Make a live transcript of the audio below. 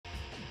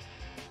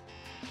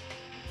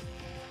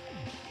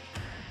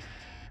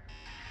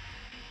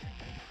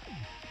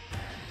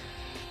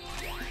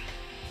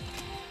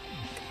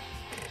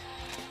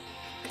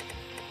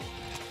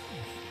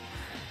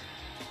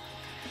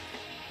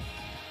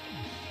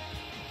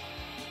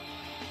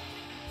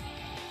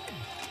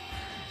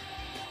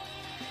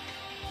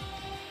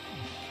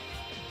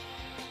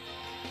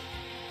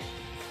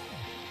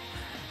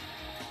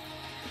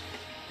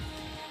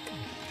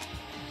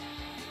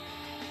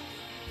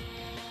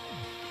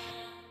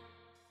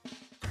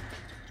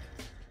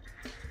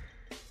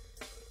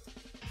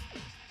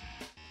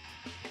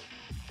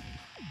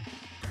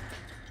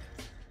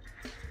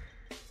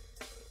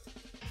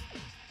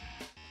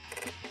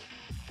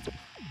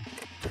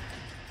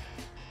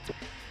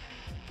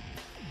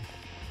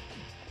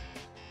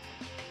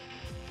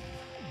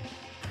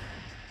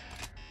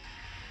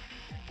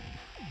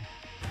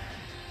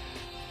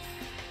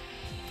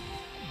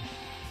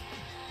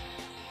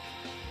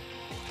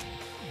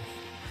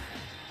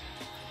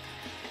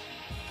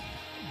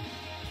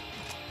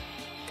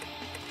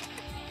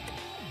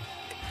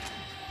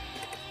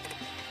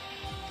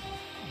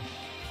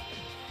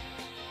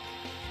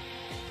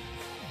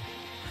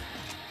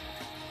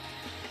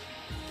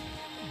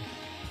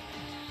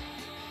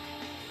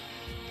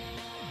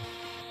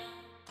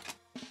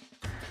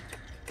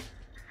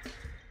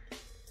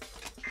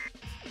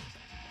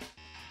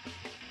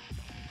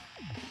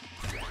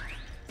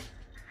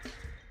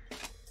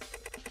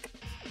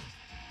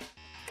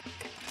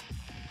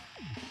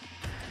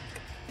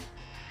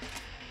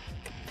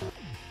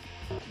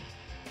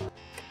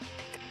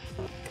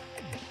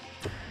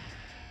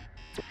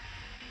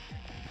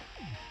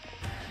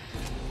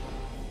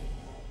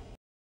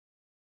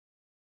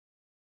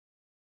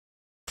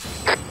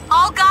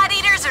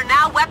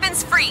now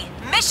weapons free.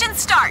 Mission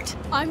start.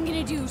 I'm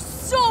gonna do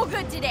so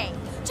good today.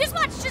 Just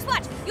watch, just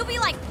watch. You'll be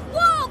like,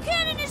 whoa,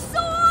 cannon is so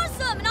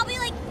awesome. And I'll be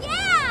like,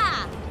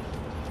 yeah.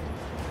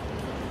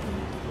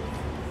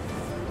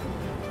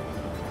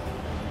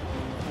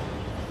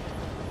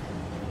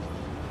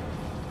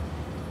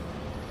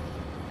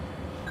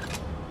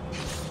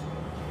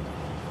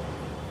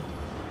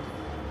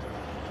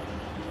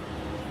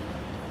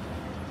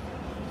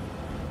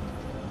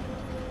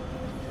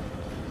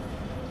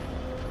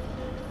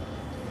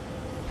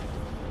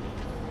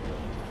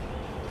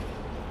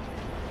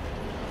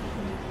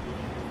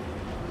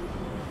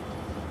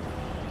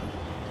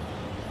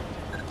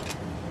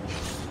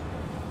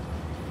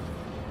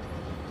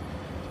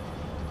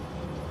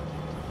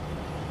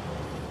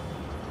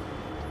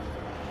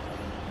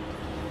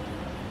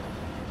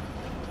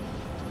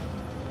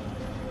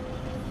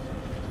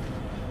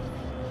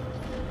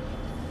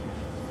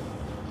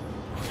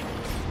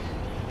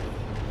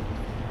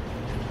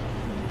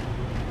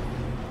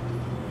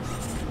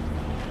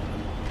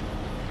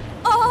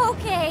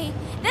 Okay,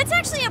 that's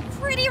actually a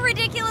pretty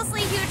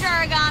ridiculously huge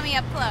origami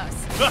up close.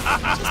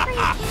 Just for you,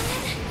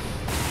 cannon.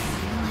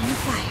 Line of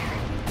fire.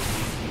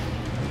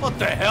 What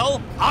the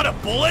hell? Out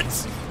of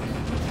bullets?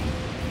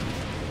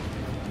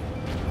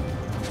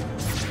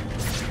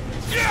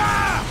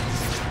 Yeah!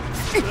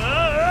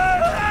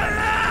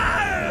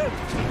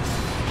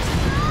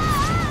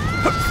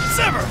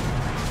 Sever!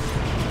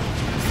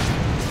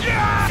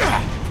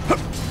 Yeah!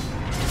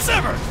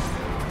 Sever!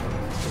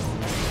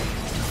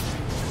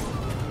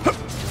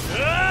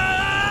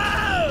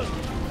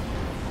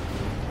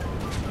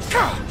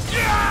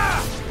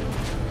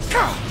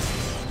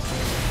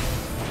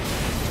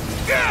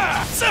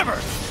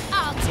 Severed!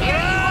 I'll tear you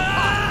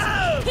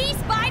apart,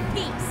 piece by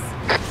piece.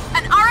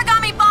 An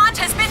origami bond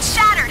has been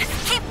shattered.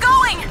 Keep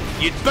going.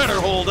 You'd better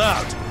hold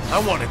out. I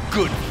want a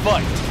good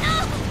fight.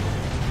 No!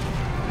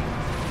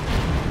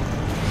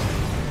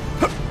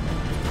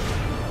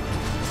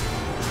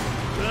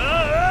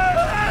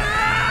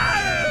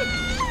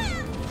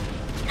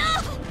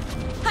 No!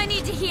 I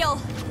need to heal.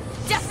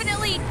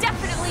 Definitely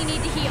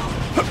need to heal.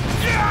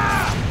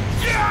 Yeah!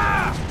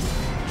 Yeah!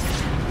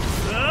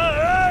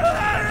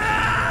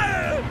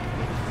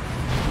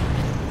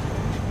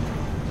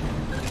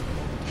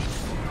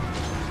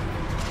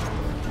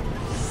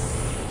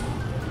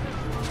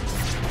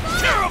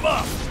 Tear him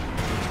up!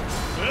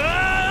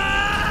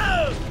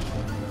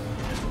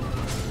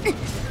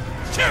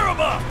 Tear him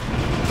up!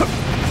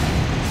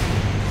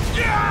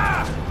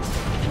 Yeah!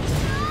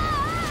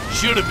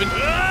 Should have been.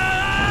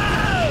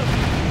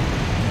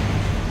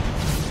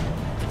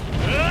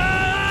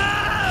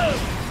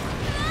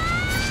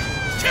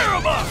 Tear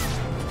him up!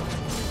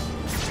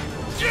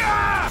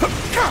 Yeah!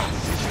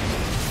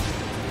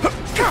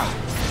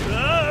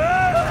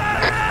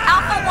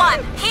 Alpha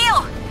 1, heal!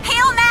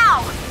 Heal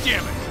now!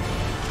 Damn it!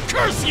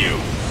 Curse you!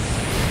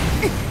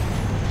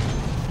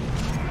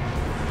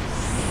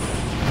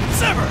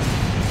 Sever!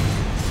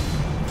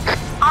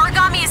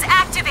 Origami is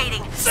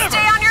activating. Sever.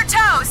 Stay on your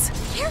toes.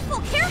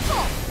 Careful,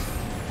 careful!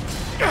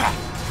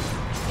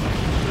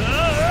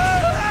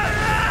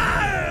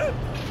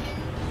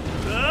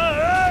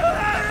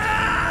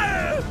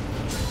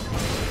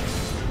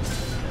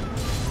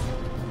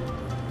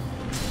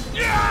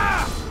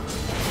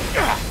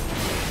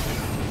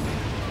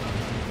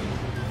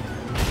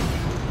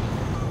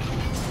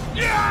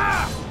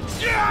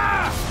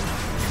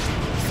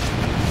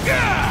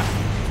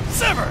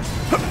 Sever!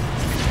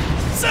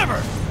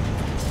 Sever!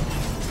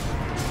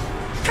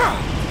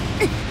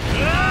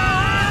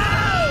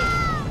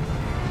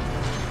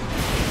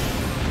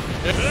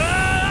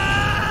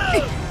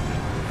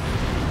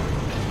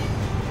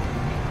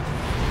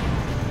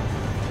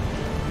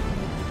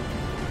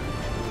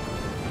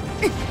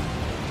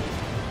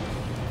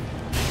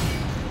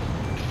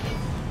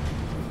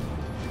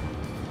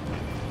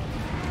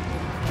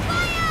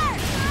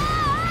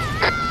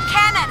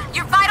 Cannon,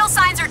 your vital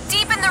signs are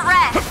deep in the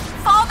red.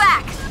 Fall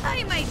back.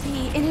 I might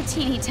be in a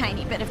teeny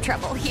tiny bit of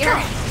trouble here.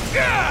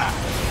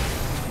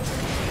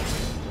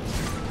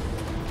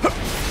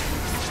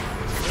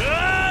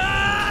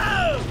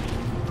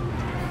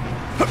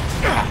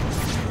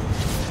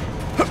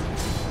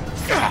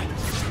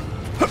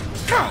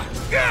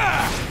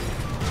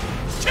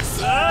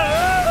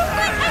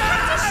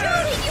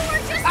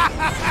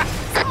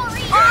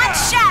 Bond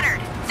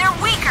shattered. They're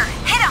weaker.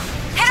 Hit them.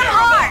 Hit them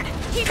hard.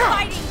 Keep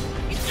fighting.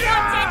 It's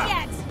not dead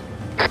yet.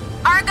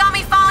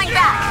 Origami falling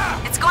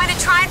back. It's going to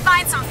try and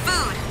find some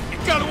food.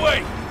 It got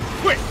away!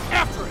 Quick,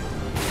 after it!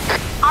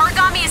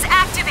 Origami is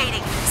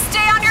activating.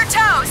 Stay on your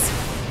toes.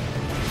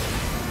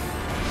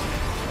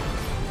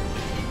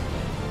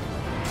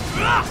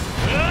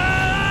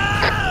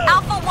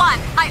 Alpha 1,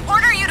 I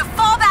order you to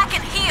fall back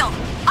and heal.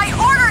 I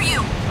order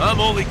you. I'm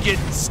only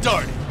getting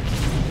started.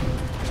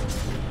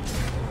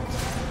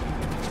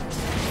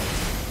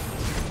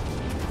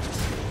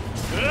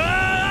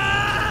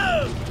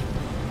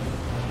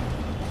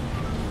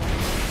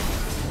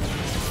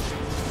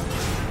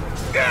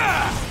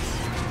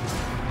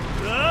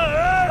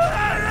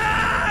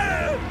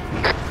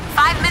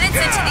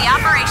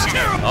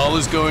 operation. All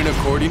is going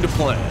according to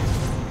plan.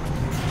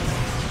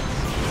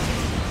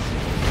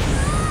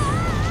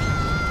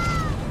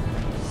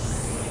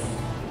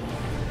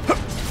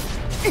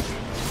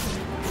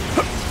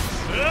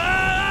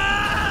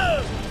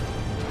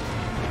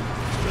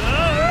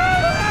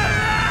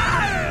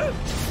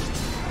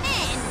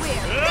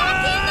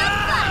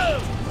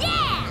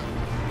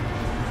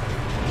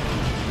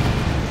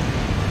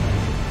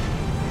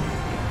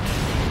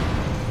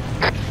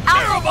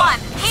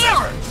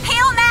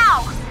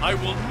 I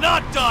will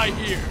not die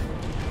here!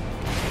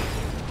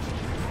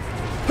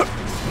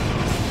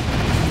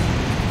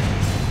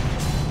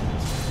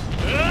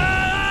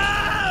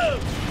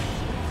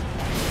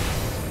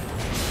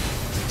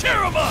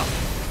 Tear him up!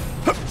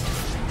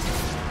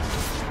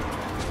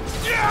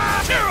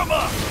 Tear him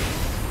up!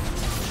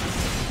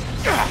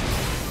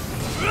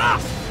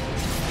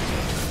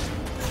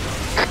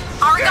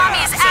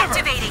 Origami is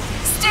activating.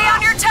 Stay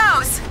on your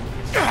toes.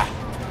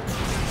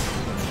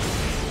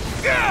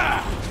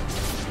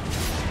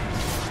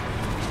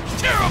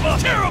 Tear him up!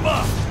 Tear him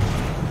up!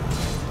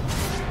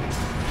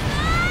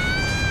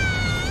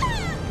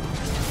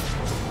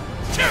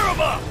 Tear him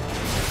up!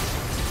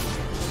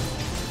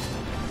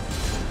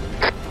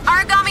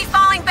 Origami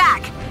falling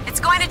back. It's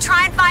going to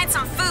try and find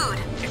some food.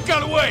 It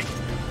got away!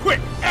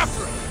 Quick,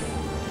 after it!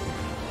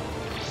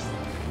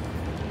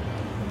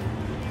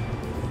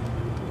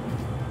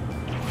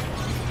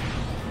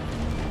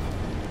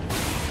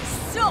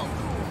 So cool.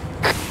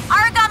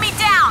 Origami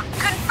down.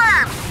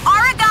 Confirm.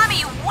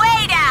 Origami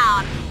way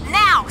down.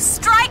 Now,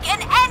 strike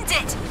and end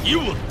it! You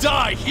will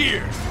die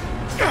here!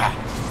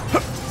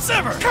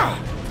 Sever!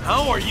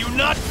 How are you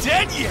not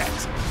dead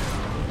yet?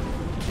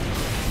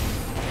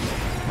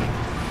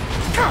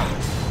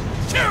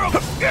 Tear him!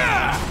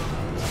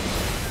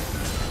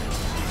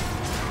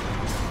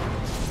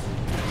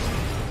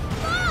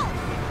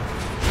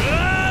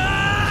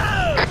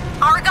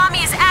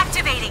 Origami is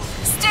activating.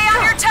 Stay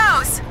on your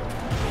toes.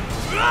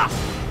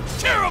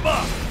 Tear him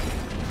up!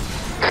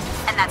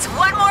 And that's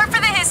one more for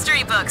the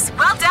history books.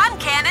 Well done,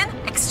 Cannon.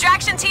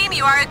 Extraction team,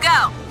 you are a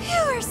go.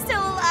 You are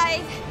still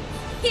alive.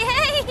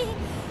 Yay!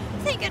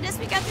 Thank goodness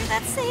we got through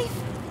that safe.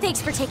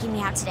 Thanks for taking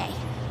me out today.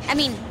 I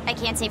mean, I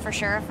can't say for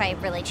sure if I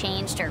really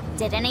changed or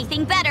did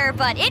anything better,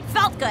 but it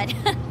felt good.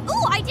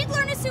 Ooh, I did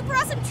learn a super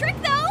awesome trick,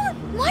 though!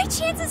 My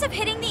chances of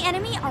hitting the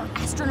enemy are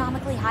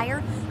astronomically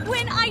higher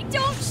when I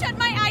don't shut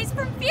my eyes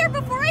from fear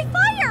before I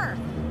fire!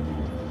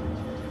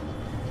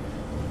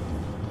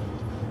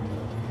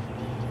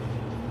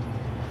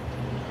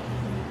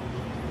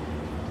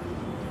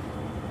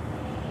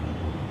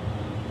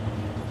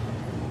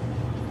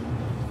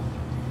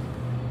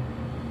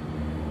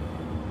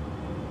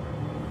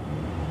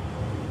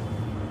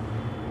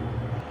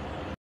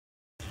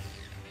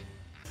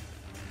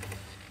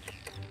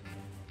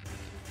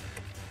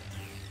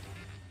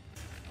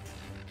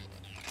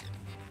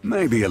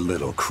 Maybe a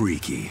little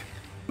creaky,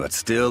 but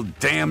still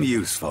damn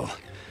useful.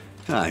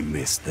 I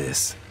miss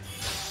this.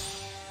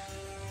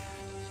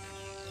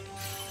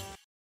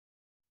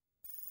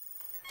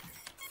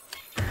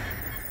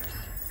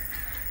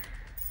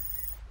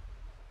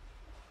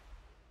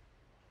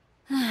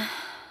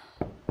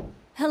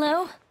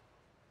 Hello?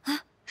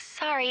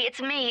 Sorry,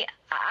 it's me.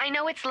 I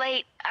know it's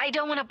late. I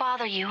don't want to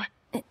bother you.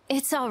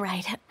 It's all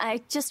right.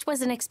 I just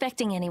wasn't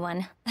expecting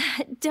anyone.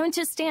 Don't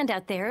just stand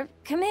out there.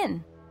 Come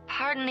in.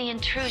 Pardon the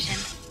intrusion.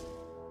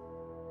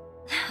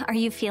 Are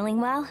you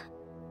feeling well?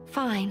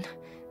 Fine.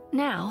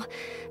 Now,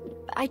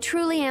 I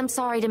truly am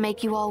sorry to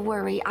make you all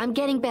worry. I'm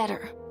getting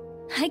better.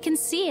 I can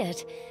see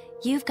it.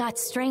 You've got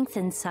strength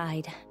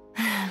inside.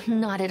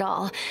 Not at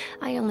all.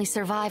 I only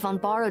survive on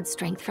borrowed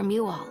strength from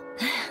you all.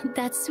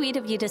 That's sweet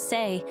of you to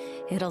say.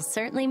 It'll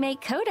certainly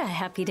make Coda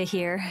happy to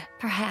hear.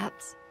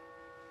 Perhaps.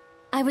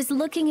 I was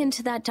looking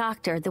into that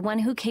doctor, the one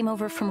who came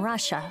over from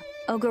Russia,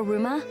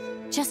 Oguruma.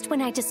 Just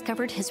when I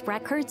discovered his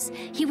records,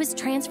 he was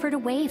transferred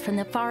away from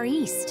the Far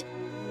East.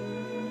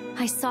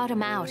 I sought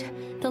him out.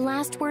 The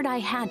last word I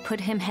had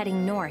put him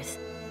heading north.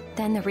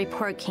 Then the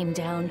report came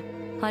down.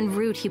 En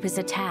route, he was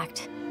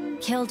attacked.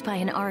 Killed by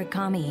an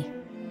origami.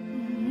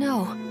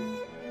 No.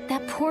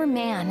 That poor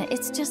man,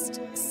 it's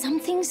just...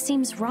 something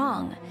seems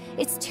wrong.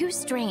 It's too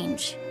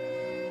strange.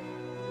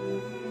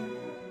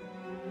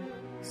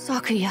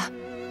 Sakuya.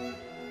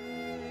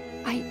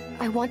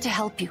 I want to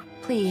help you.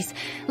 Please,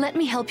 let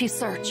me help you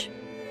search.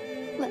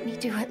 Let me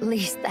do at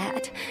least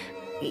that.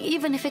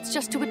 Even if it's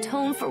just to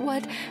atone for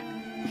what...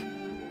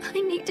 I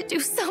need to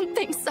do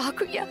something,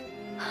 Sakuya.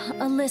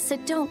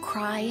 Alyssa, don't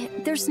cry.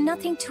 There's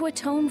nothing to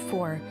atone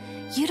for.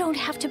 You don't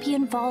have to be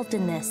involved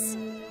in this.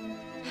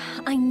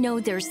 I know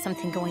there's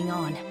something going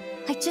on.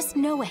 I just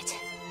know it.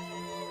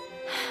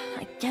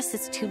 I guess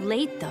it's too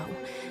late, though.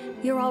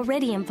 You're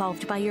already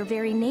involved by your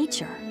very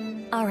nature.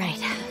 All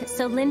right,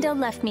 so Linda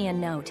left me a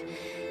note.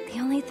 The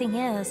only thing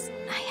is,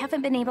 I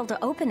haven't been able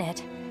to open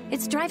it.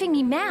 It's driving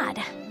me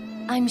mad.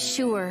 I'm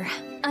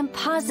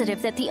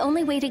positive that the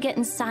only way to get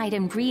inside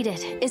and read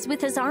it is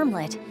with his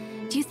armlet.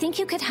 Do you think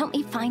you could help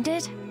me find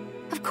it?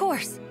 Of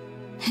course.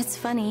 It's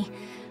funny.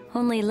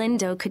 Only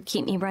Lindo could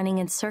keep me running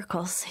in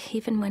circles,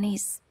 even when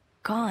he's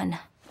gone.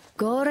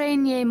 Gore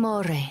nie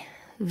more,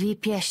 vi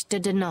pieszte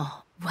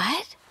dno.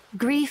 What?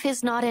 Grief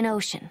is not an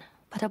ocean,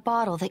 but a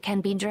bottle that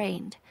can be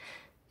drained.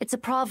 It's a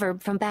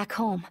proverb from back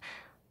home.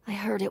 I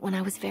heard it when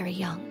I was very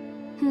young.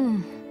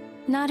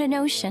 Not an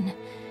ocean.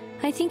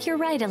 I think you're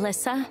right,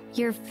 Alyssa.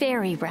 You're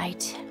very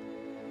right.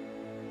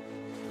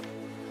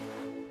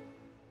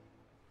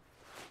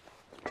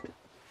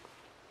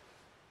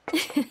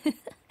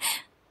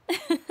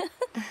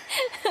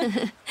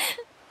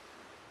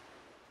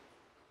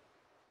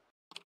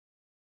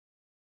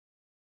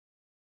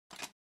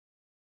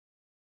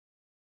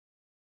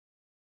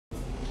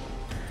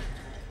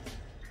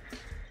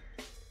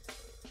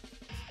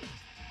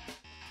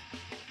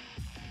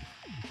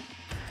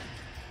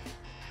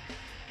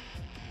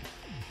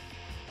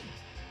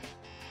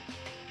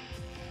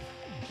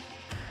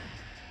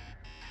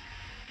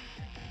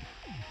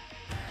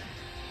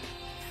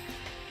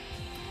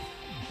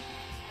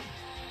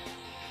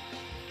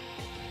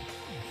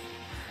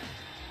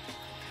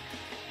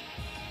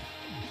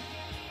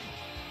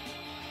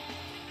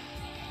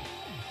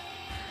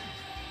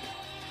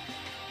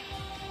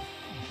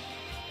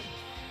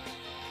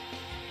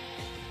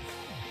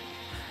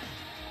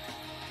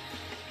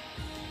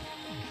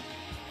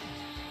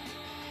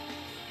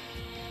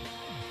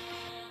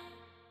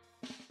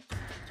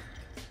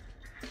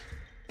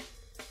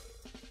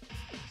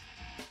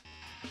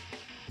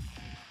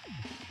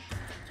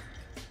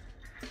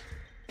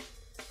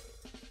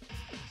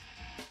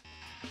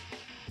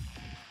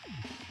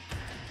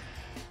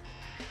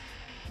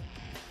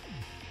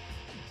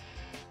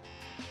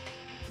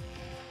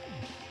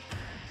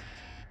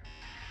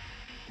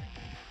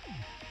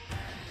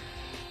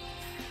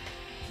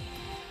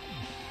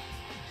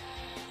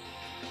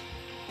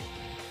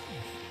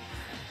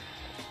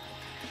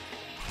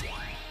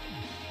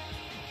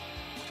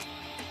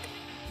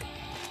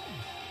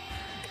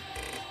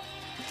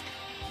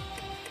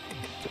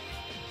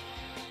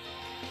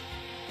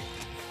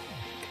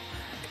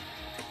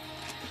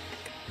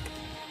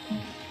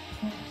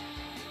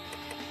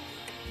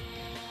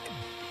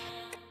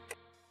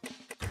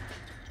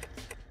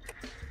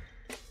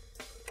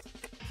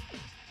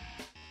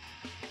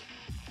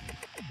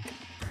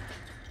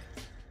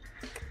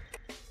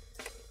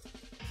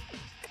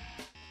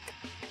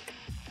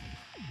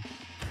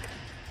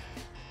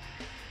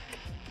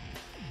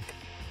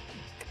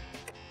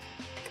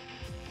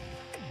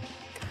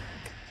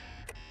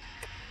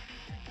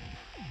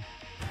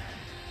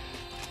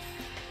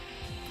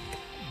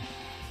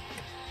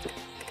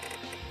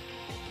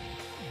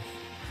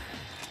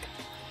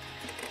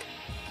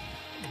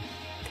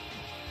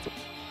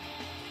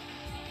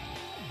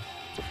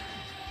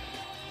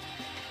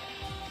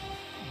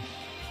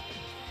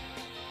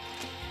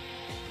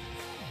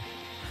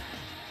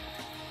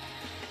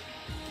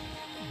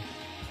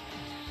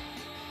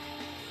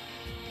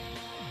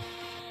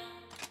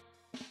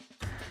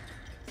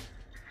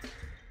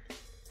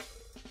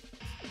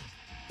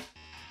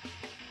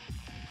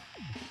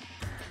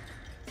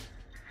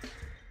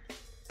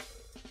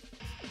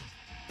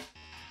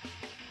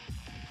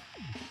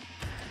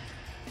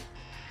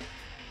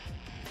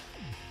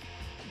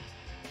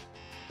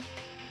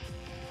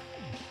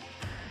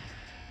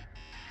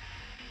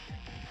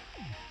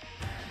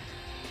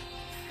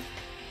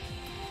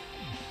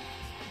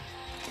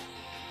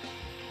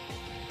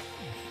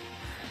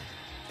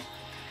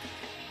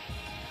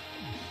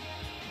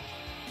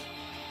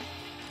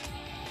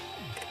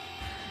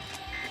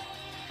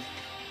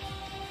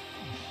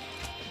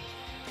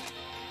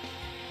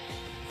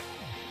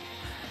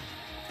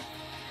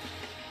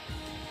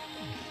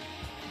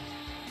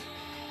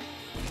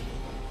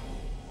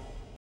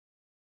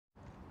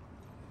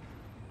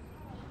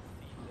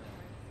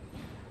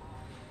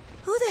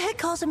 Who the heck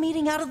calls a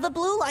meeting out of the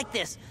blue like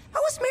this? I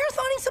was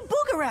marathoning some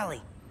Booga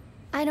Rally.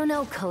 I don't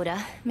know,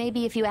 Coda.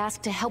 Maybe if you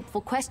asked a helpful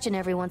question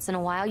every once in a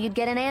while, you'd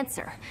get an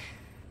answer.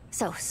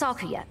 So,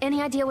 Sakuya,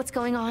 any idea what's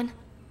going on?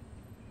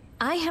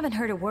 I haven't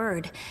heard a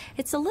word.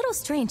 It's a little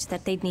strange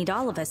that they'd need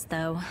all of us,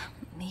 though.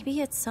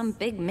 Maybe it's some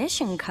big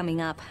mission coming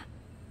up.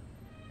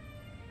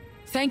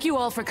 Thank you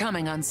all for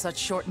coming on such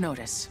short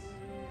notice.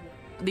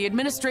 The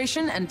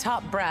administration and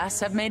top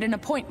brass have made an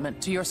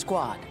appointment to your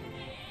squad.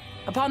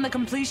 Upon the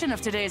completion of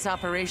today's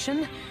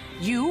operation,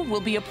 you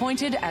will be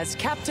appointed as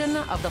captain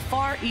of the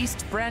Far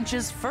East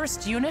Branch's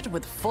 1st unit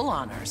with full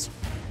honors.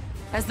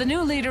 As the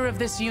new leader of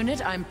this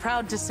unit, I'm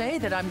proud to say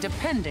that I'm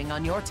depending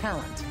on your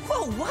talent.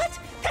 Whoa, what?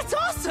 That's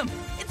awesome!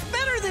 It's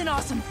better than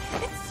awesome!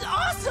 It's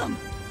awesome!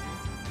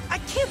 I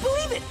can't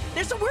believe it!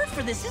 There's a word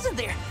for this, isn't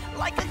there?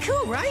 Like a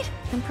coup, right?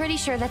 I'm pretty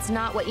sure that's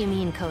not what you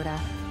mean, Coda.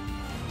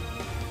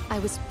 I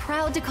was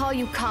proud to call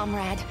you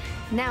comrade.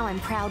 Now I'm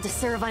proud to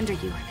serve under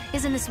you.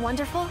 Isn't this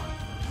wonderful?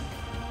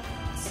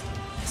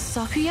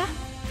 Sakuya?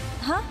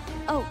 Huh?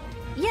 Oh,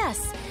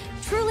 yes.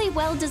 Truly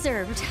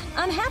well-deserved.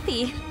 I'm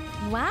happy.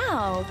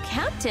 Wow,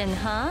 Captain,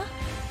 huh?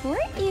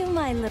 Weren't you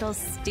my little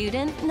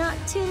student not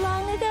too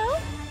long ago?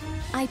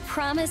 I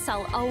promise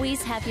I'll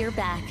always have your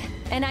back,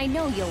 and I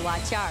know you'll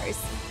watch ours.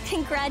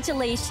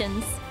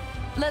 Congratulations.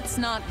 Let's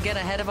not get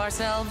ahead of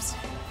ourselves.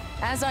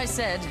 As I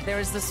said,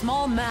 there is the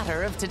small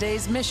matter of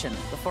today's mission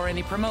before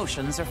any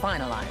promotions are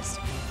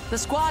finalized. The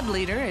squad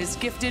leader is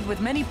gifted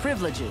with many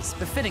privileges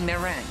befitting their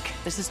rank.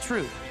 This is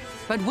true.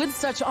 But with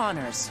such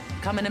honors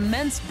come an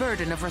immense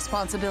burden of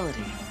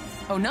responsibility.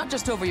 Oh, not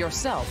just over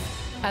yourself,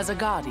 as a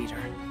God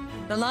Eater.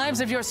 The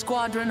lives of your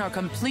squadron are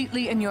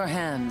completely in your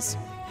hands.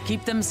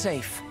 Keep them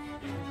safe.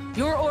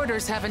 Your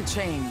orders haven't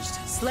changed.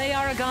 Slay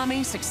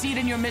Aragami, succeed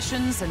in your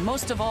missions, and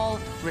most of all,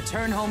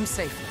 return home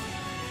safely.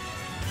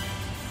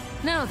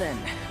 Now then,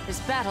 this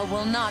battle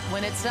will not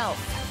win itself.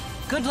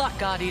 Good luck,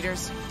 God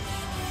Eaters.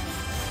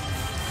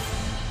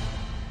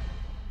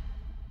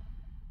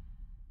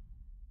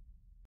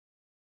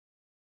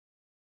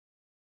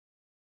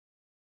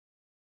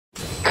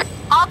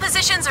 All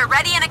positions are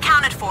ready and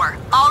accounted for.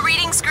 All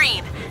readings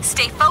green.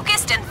 Stay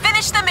focused and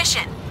finish the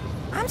mission.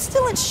 I'm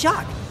still in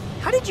shock.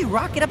 How did you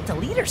rocket up to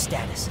leader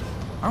status?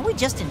 Aren't we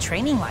just in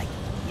training like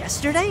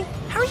yesterday?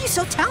 How are you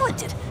so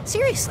talented?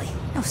 Seriously.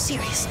 No,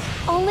 seriously.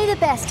 Only the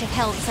best have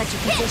held such a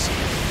position.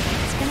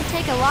 It's gonna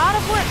take a lot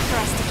of work for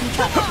us to keep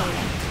up,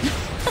 Tatum.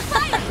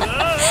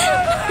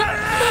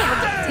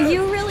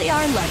 You really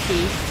are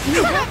lucky.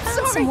 You have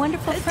found some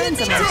wonderful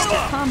friends amongst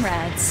your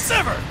comrades.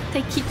 Sever!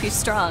 They keep you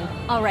strong.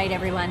 All right,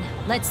 everyone.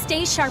 Let's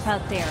stay sharp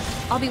out there.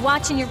 I'll be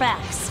watching your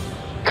backs.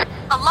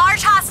 A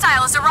large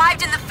hostile has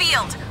arrived in the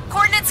field.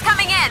 Coordinates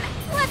coming in.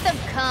 Let them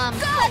come.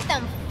 Let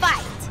them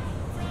fight.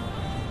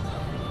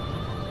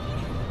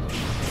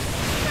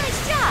 Nice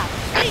job.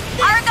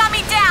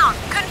 Aragami down.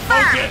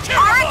 Confirmed. Okay,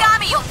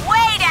 Aragami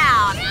way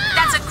down.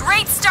 That's a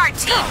great start,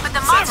 team, but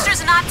the monster's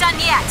not done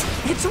yet.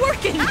 It's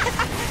working!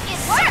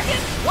 It's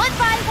working. One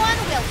by one,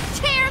 we'll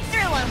tear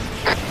through them.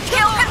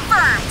 Kill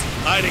confirmed.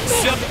 I'd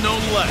accept no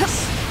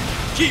less.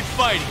 Keep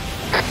fighting.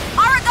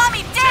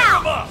 Aragami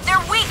Tear 'em down. up.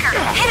 They're weaker.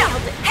 Hit him.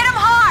 Hit him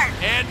hard.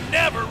 And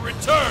never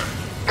return.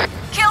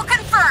 Kill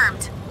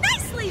confirmed.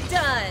 Nicely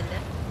done!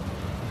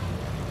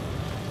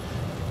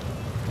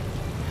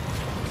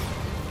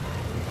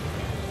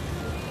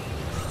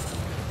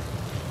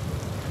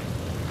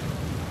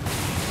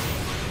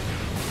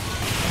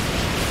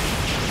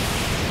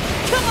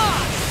 Come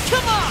on!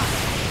 Come on!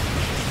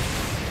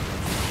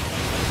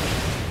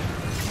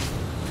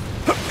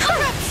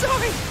 Crap,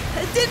 sorry!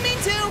 I didn't mean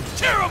to!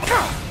 Tear 'em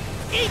up.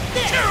 Eat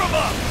this! Tear 'em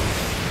up.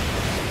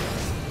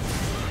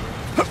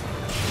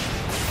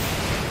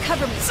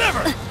 Cover me.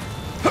 Sever!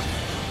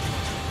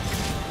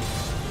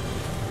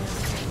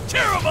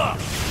 Tear 'em up.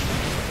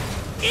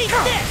 Eat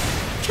this!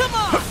 Come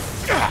on!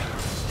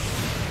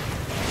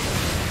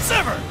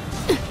 Sever!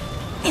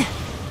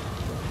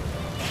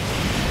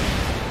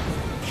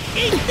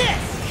 Eat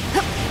this!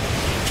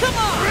 Come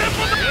on! Rip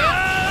 'em up.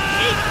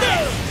 Eat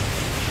this!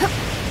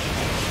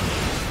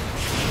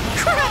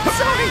 Crap,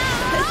 sorry!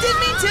 I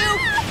didn't mean to!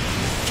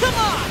 Come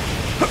on!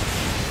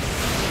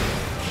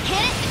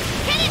 Hit it.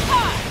 Hit it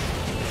hard.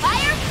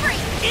 Fire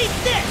free. Eat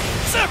this!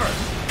 Sever!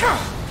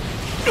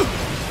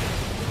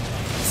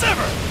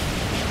 Sever!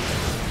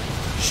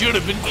 Should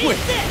have been quick.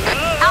 Eat this!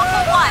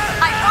 Alpha 1,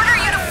 I order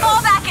you to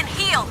fall back and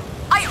heal.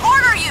 I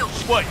order you.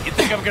 What, you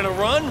think I'm gonna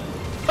run?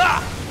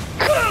 Ha!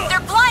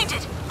 They're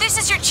blinded. This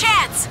is your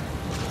chance.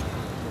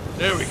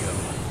 There we go.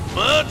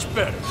 Much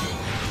better.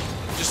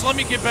 Just let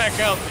me get back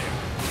out there.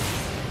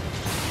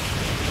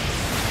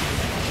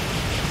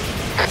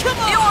 Come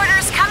on! New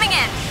orders coming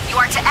in. You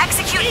are to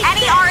execute Eat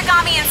any this.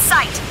 Aragami in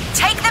sight.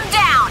 Take them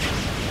down.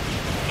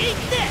 Eat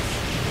this!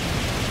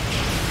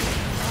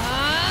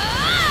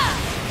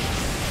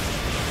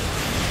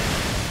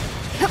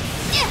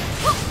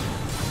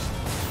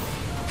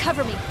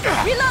 Cover me.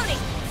 Reloading.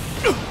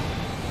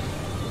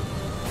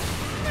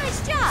 Nice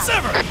job.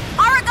 Sever!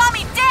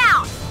 Aragami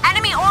down.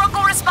 Enemy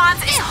Oracle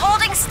response is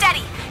holding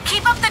steady.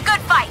 Keep up the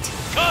good fight.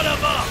 Cut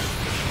him up!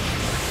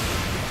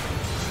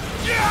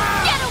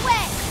 Get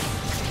away.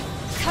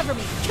 Cover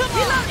me. Come on!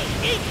 Reloading.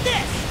 Eat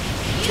this!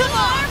 You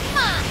are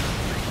mine.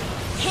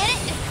 Hit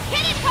it.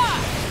 Hit it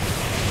hard.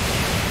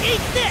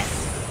 Eat this!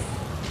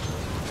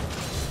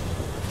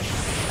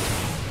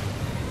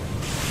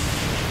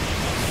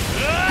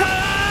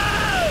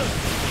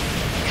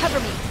 Cover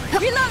me.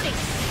 Reloading.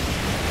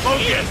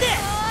 Focus! Eat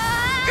this!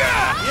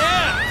 Yeah!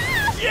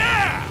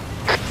 Yeah!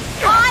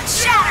 Pod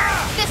shatter.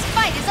 This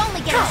fight is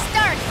only getting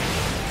started.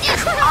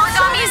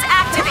 Origami is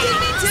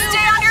activated.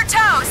 Stay on your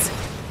toes.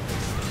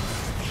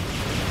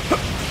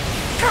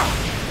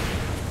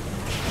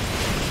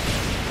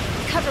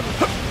 Cover me.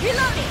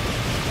 Reloading.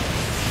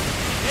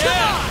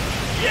 Yeah!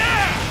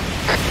 Yeah!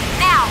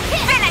 Now,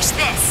 finish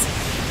this.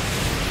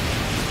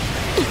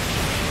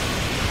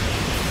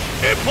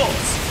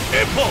 Impulse!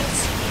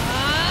 Impulse!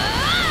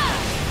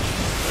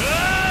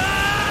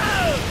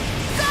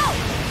 Go.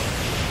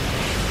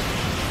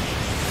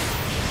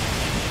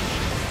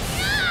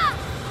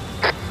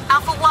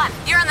 Alpha 1,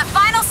 you're in the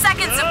final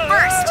seconds of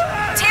burst.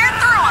 Tear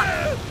through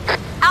them.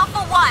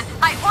 Alpha 1,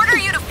 I order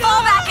you to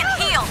fall back and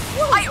heal.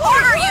 I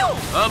order you.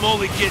 I'm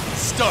only getting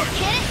started.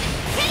 Hit it.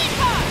 Hit it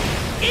hard.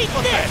 Eat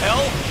What the this!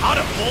 hell? Out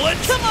of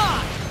bullets? Come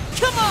on!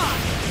 Come on!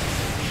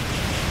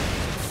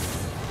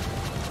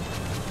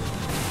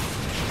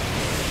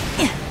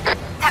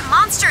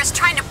 monster is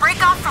trying to break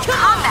off from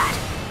combat.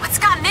 What's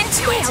gotten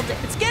into it?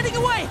 It's getting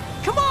away!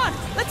 Come on,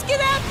 let's get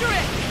after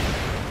it!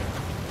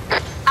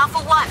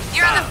 Alpha 1,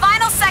 you're in the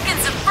final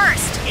seconds of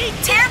burst.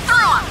 Tear through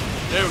them.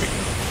 There we go.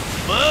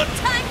 But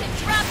Time to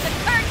drop the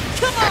curtain!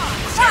 Come on!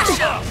 Crush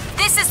them.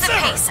 This is the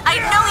pace. I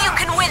know you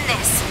can win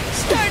this.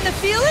 Starting to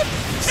feel it?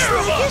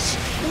 Sluggish?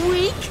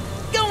 Weak?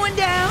 Going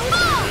down?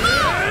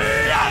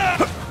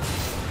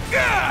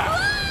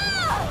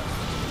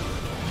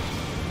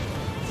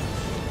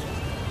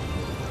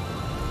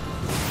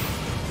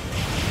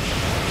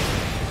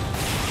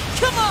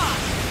 Come on!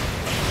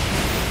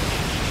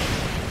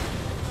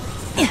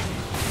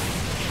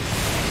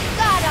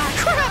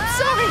 Crap,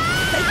 sorry!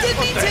 I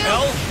didn't mean what the to!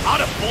 hell? Out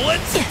of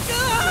bullets?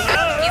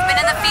 You've been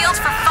in the field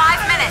for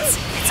 5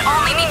 minutes. It's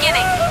only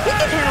beginning. We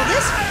can handle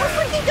this! We're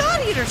freaking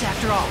God Eaters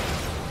after all!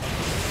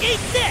 Eat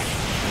this!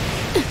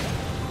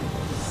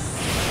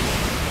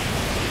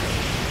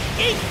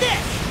 Eat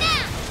this!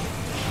 Now!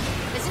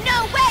 There's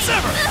no way!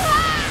 Sever!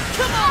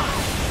 Come on!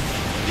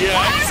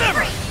 Yeah,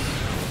 sever!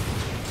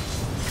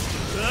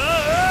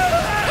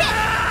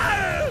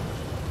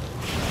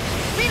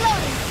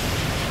 Reloading!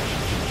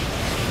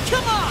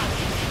 Come on!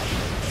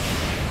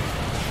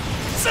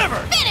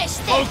 Sever! Finish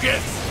this!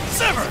 Focus!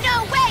 Sever!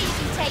 No way you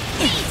can take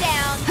me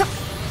down!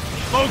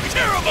 Focus!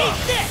 Tear 'em Eat up!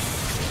 this!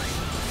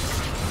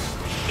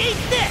 Eat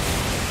this!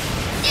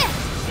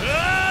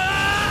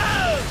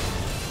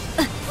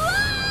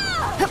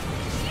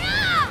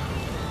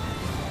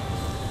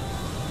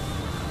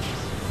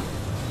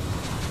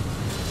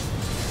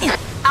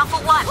 Alpha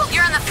 1,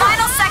 you're in the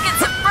final seconds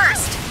of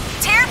burst.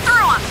 Tear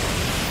through them.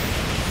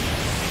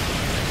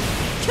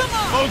 Come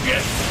on!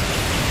 Focus!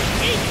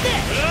 Eat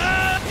this!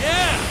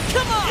 Yeah!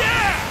 Come on!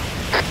 Yeah!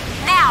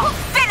 Now,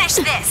 finish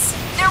this.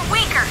 They're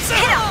weaker.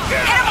 Hit them.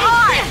 Hit them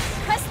hard.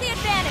 Press the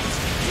advantage.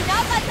 Do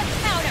not let them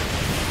counter.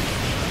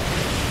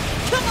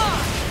 Come on!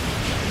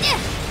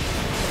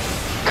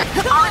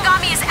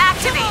 Origami is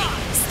activating.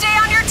 Stay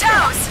on your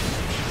toes.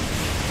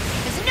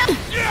 There's no...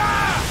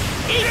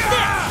 Eat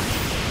this!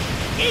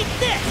 Eat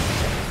this!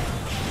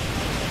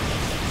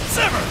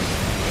 Sever!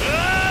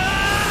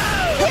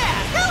 Hit it!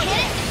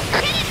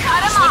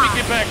 Cut them Let me off.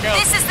 get back out.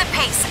 This is the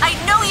pace. I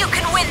know you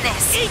can win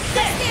this. Eat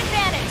Press this! the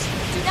advantage.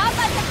 Do not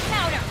let them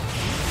counter.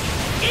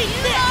 Eat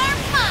You this! are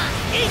mine!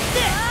 Eat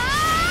this!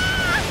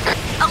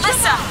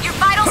 Alyssa, your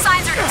vital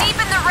signs are deep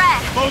in the red.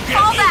 Focus.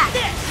 Fall Eat back.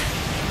 this!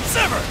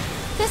 Sever!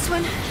 This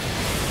one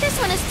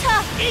is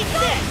tough. Eat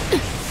this!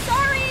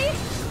 Sorry!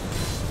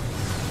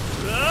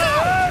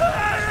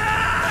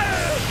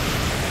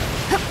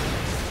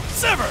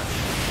 Sever!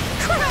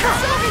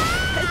 Sorry!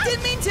 I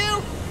didn't mean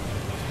to!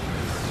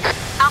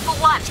 Alpha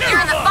 1,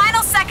 you're in the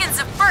final seconds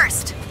of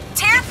burst.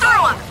 Tear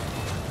through them.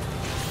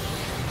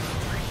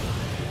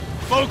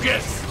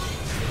 Focus!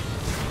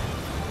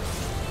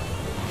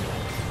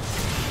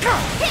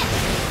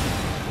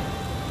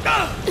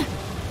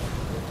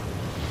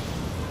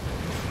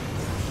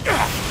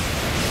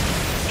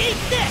 Eat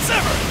this!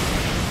 Sever!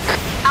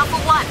 Alpha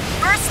 1,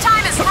 burst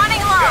time is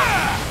running low.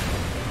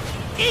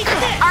 Eat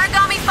this!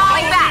 Origami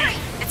falling back.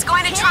 It's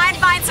going to try and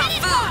find some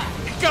food.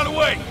 He got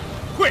away!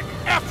 Quick,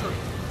 after him!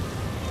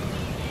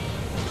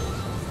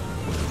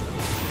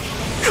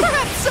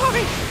 Crap,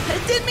 sorry!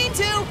 I didn't mean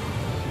to!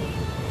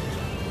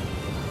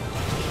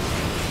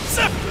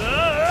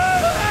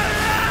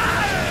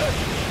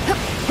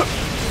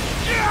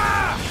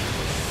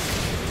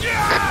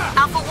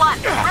 Alpha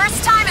 1,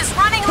 burst time is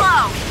running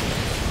low.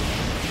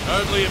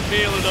 Hardly a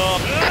peel at all.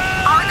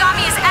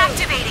 Origami is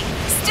activating.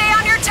 Stay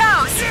on your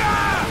toes.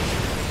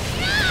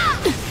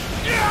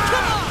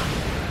 Come on!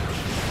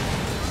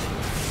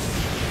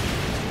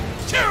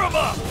 Tear him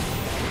up!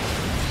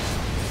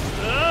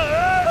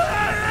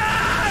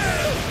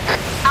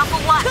 Alpha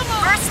 1,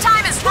 burst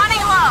time is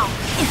running low.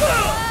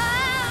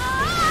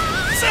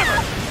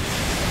 Sever!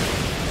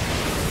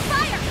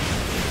 Fire!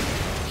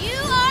 You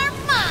are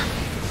mine!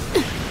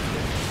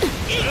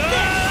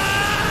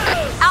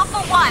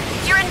 Alpha 1,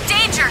 you're in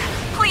danger.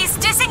 Please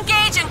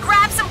disengage and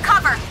grab some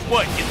cover.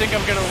 What, you think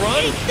I'm gonna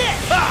run? Eat this!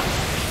 Ha!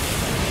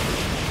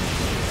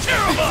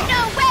 Tear him up!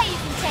 No way you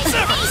can take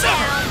Sever, me sever.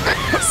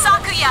 down!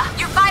 Sakuya,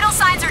 your vital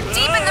signs are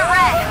deep in the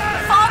red.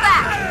 Fall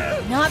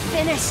back. Not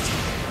finished.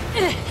 I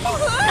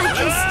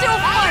can still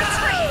fight!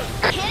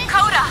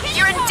 Coda,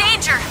 you're in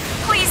danger.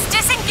 Please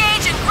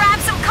disengage and grab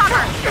some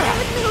cover.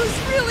 Bad news,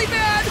 really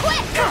bad!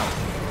 Quick!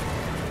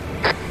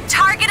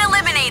 Target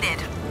eliminated.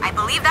 I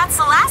believe that's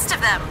the last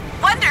of them.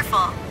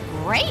 Wonderful.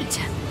 Great!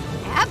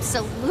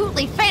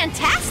 Absolutely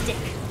fantastic!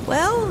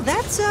 Well,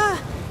 that's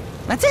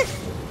it.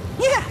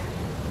 Yeah.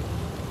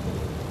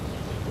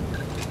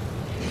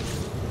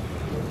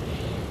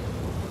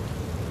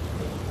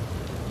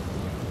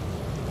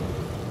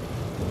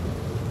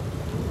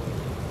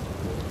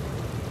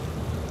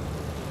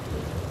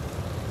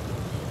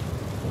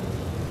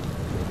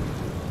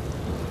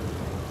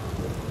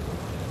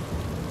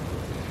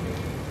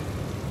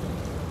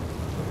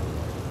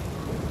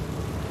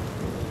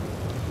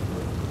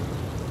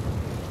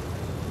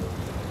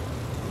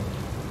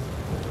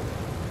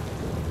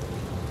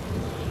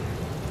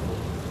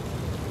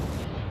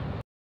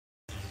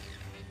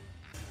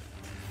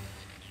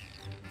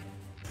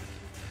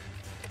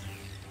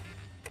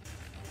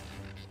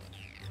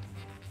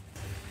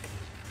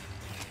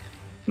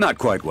 Not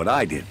quite what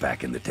I did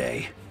back in the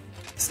day.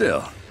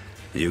 Still,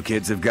 you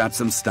kids have got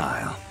some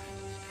style.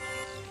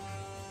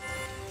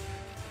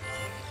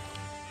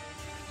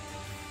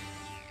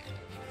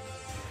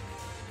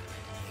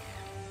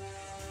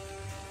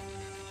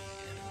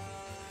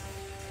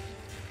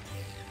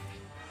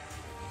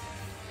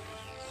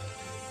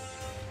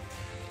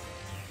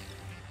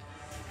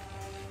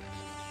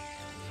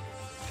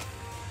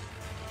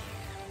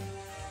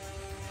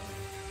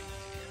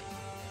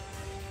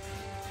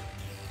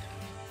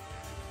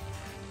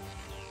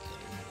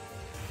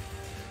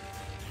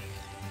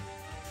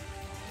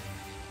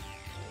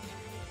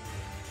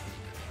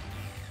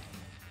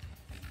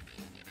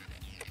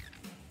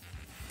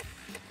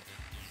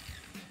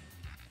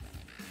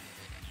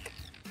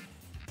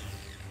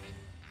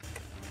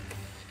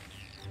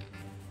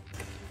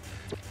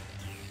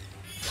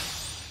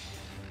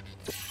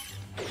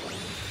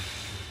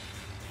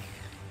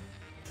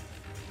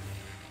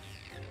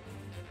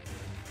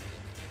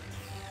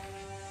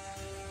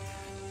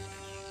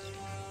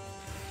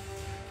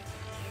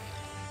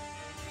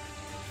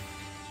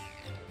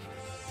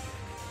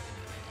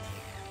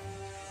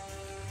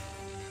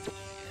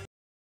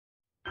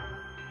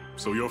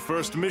 So your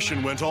first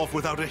mission went off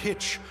without a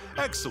hitch.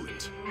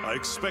 Excellent. I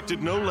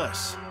expected no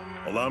less.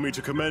 Allow me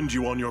to commend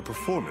you on your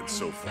performance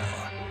so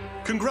far.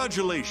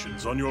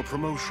 Congratulations on your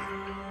promotion.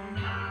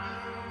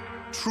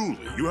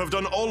 Truly, you have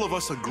done all of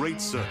us a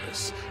great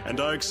service, and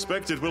I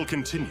expect it will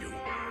continue.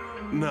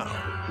 Now,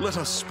 let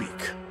us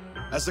speak.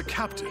 As a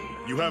captain,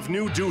 you have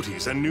new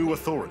duties and new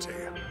authority.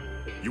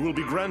 You will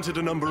be granted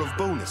a number of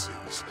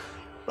bonuses.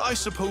 I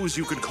suppose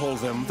you could call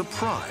them the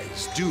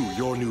prize due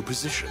your new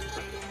position.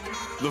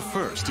 The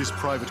first is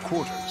private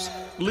quarters,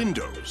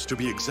 Lindo's to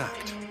be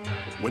exact.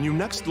 When you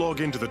next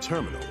log into the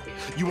terminal,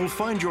 you will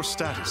find your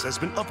status has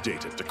been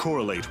updated to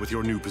correlate with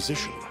your new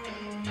position.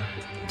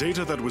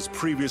 Data that was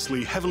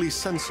previously heavily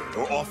censored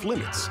or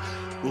off-limits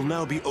will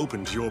now be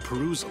open to your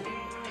perusal.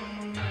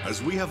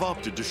 As we have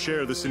opted to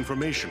share this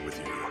information with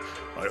you,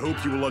 I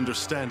hope you will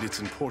understand its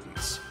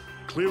importance.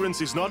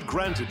 Clearance is not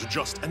granted to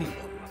just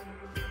anyone.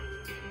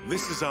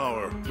 This is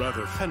our,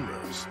 rather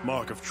Fenrir's,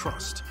 mark of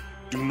trust.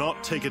 Do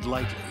not take it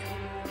lightly.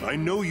 I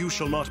know you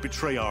shall not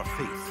betray our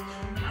faith.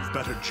 You've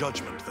better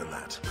judgment than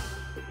that.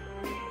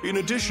 In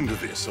addition to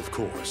this, of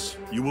course,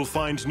 you will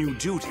find new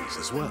duties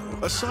as well.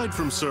 Aside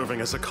from serving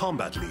as a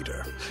combat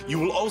leader, you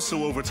will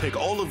also overtake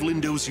all of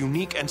Lindo's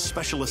unique and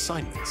special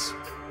assignments.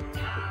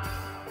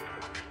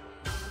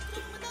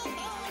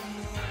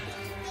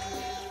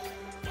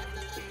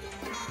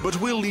 But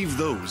we'll leave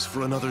those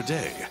for another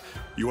day.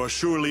 You are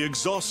surely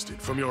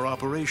exhausted from your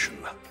operation.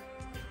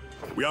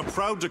 We are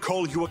proud to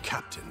call you a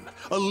captain,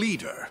 a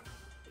leader.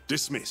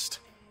 Dismissed.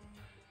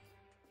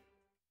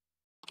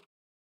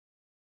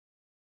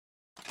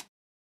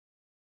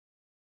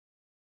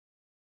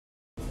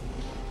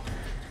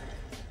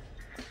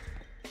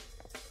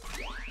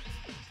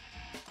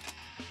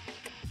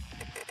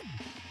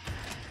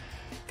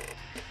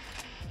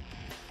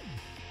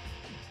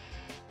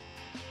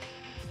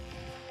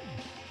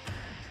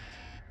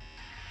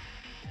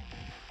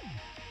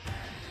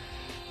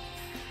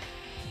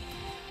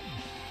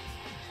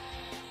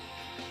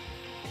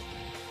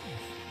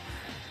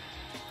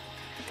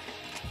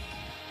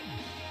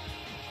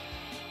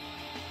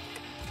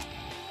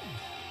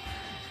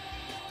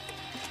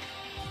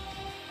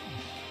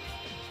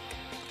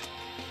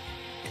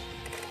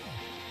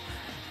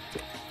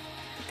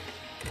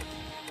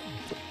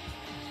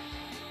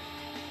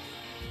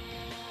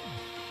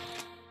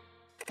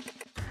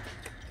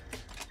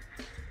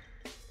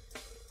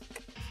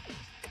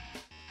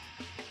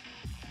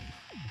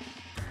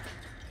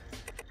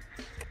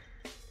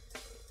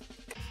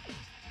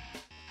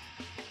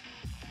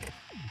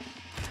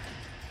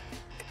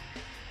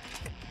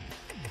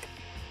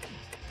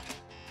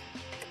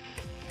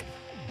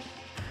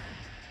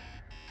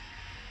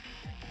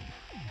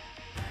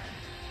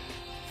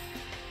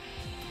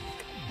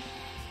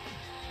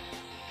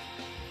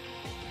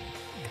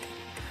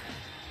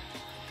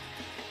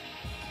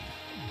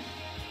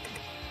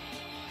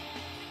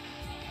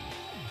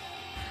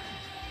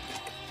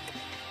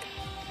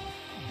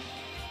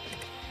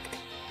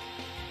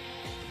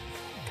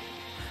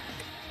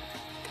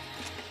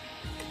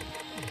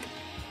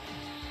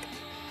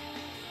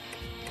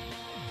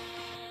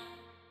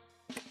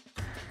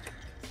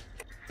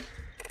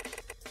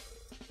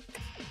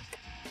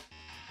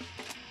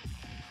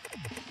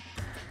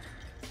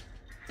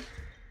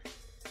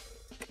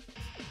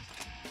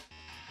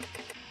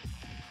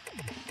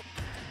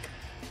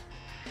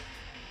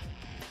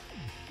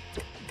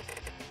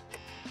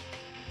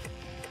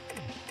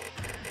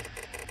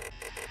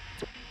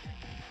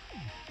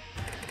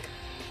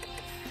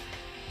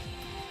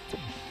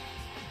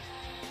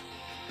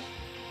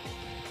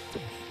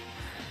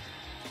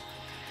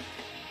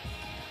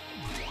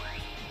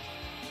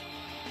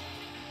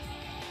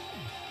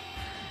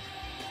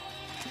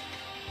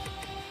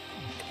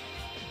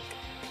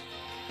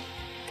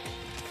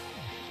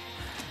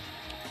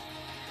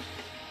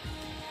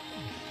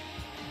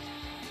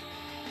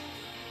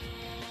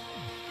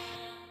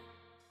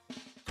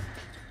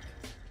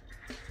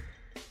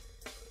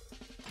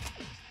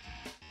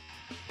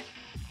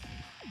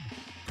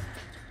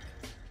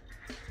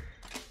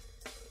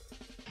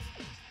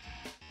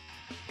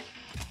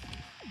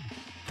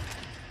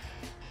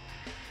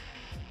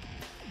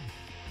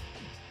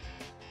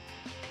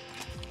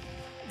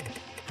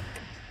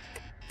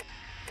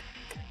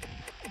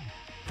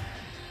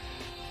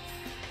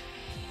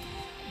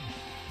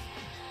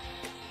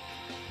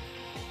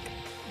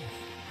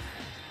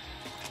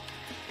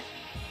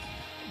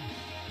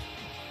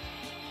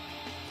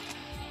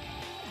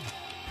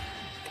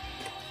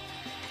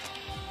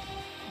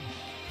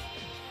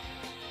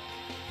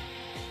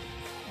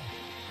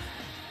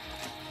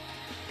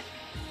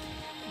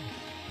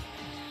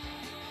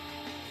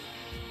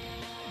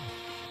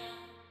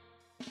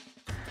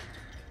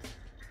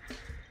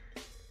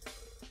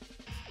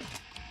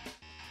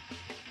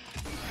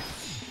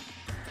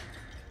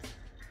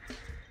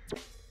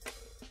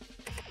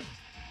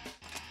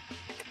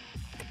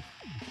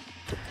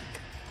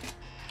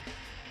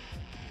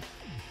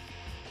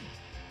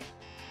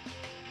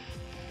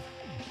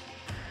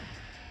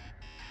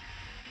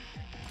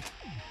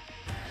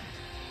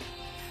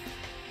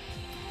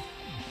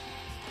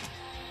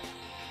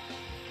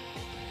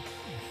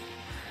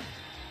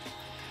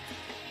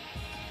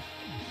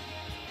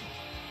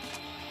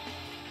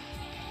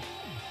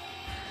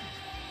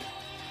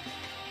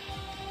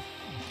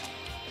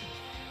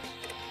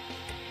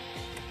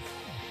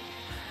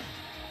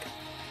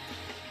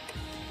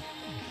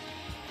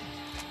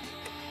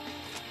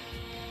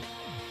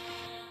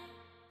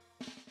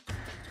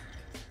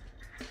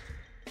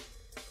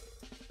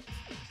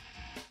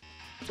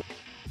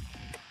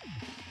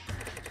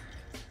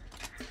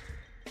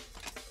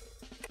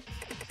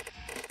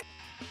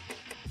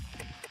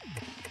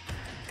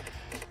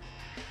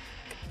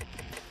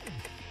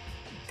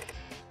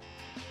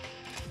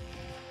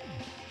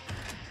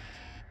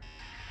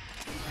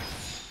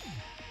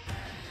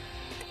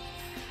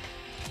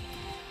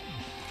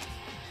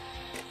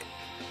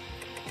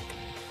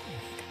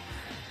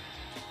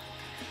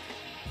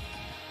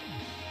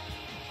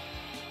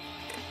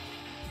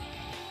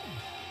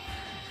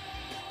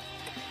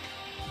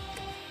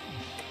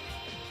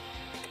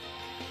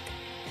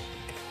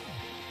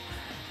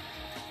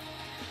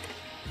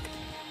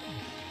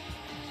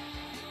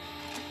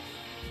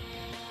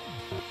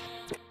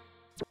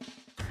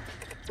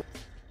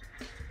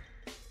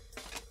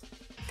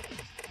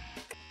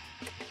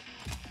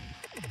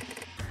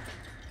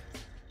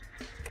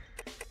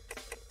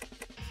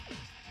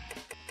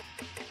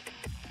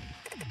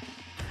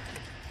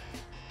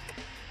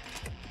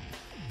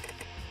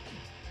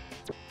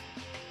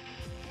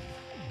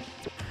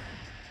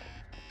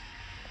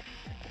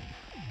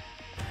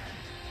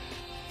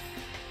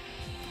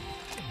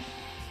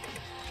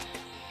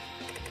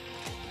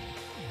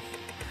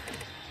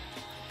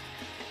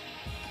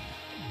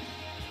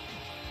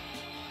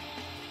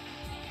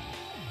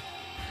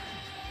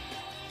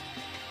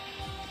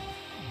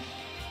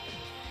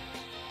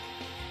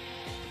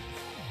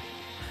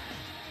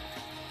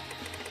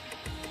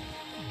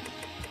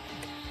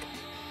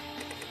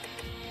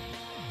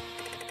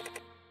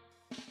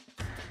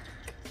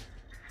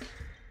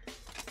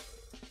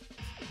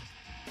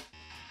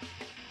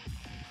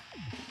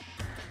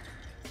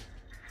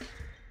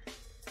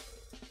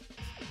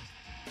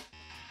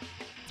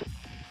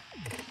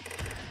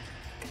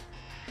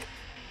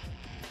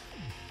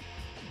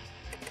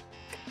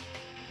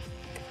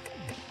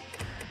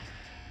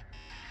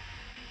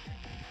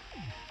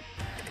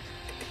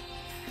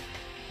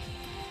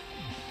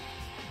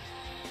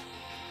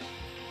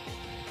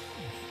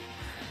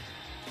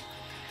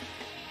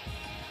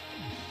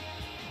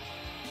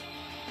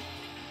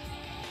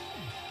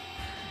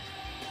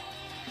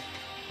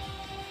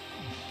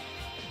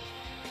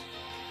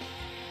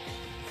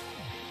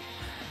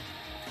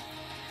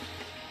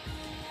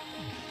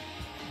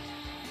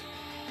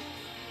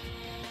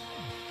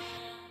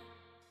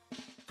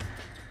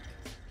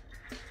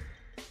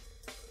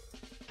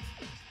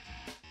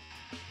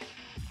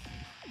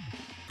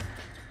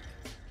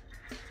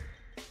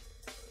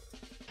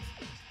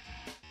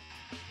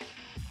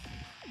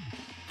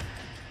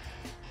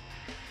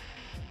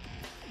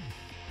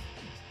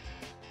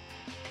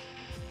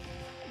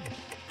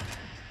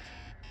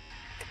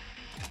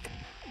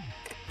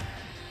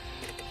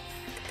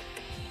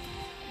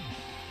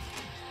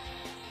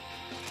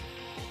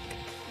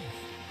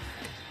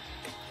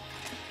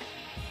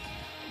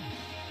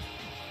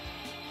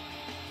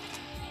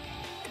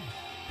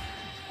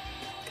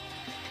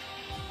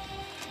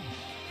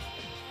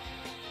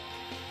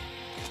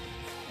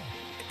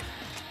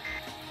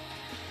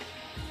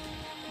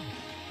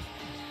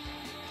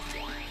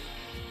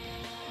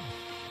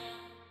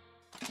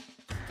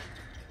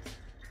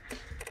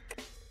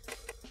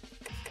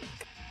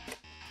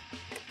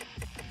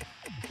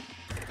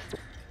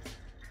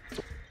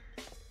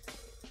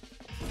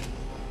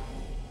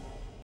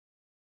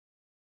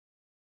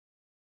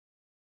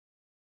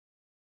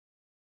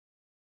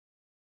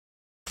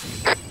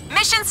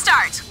 mission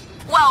start.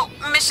 Well,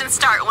 mission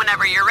start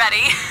whenever you're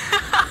ready.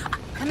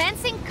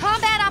 Commencing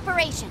combat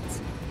operations.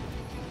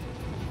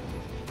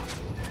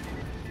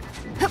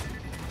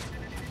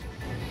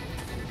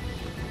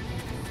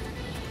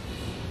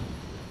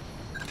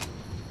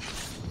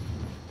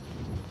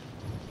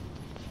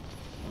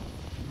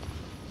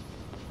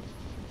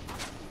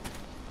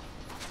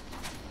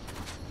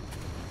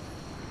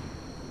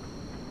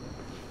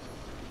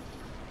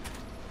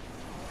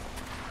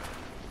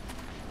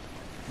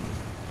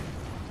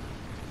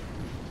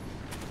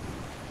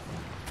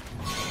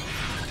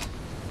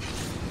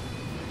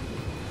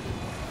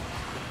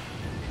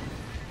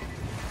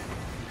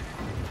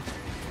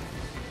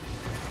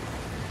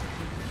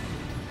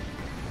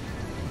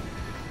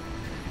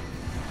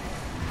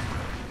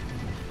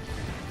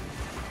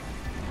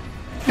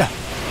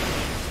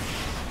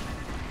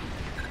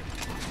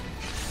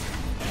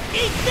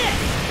 Eat this!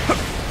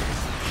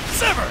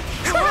 Sever!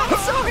 I'm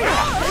sorry! I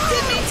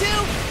didn't mean to!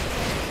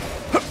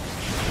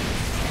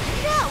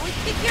 No, we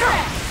kick your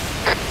ass.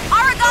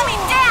 Origami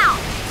down!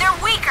 They're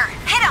weaker.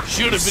 Hit them!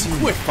 Should have been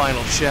quick.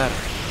 Final shatter.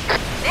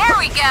 There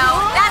we go.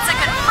 That's a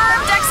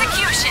confirmed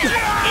execution.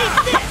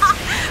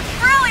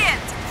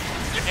 Brilliant!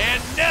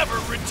 And never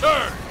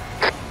return.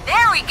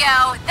 There we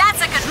go. That's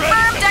a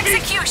confirmed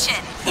execution.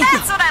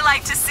 That's what I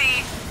like to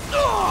see.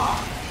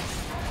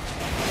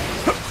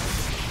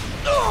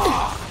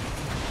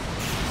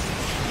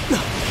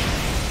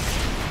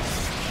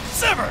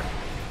 Sever!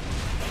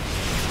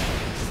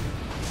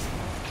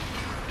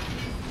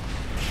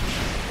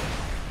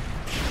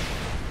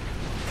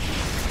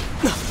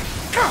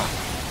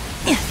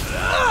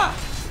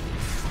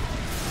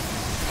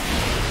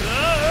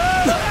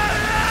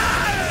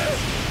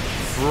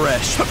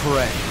 Fresh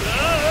prey.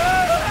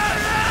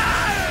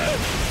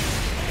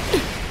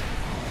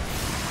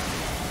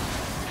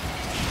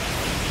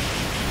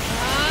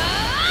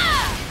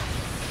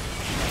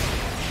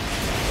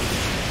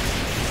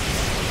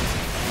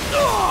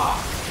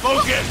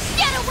 Focus!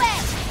 Get away!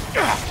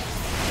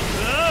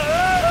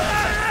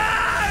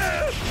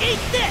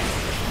 Eat this!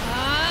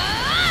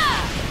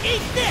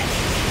 Eat this!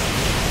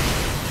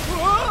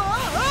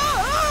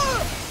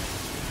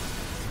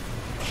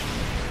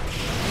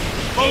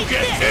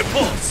 Focus!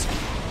 Impulse!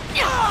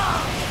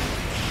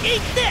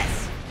 Eat this!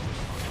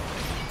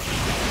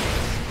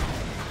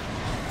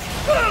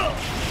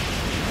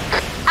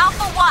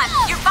 Alpha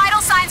 1, your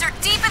vital signs are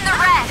deep in the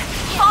red.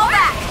 Fall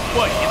back.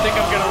 What, you think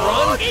I'm gonna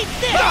run? Eat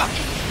this!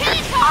 Hit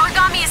it hard!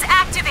 Origami is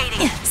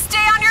activating.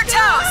 Stay on your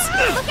toes.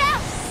 Look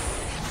out!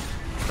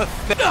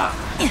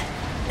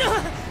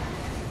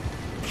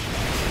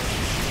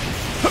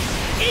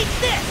 Eat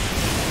this!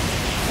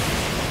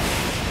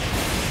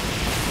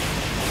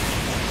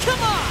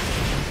 Come on!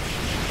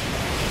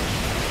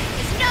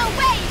 There's no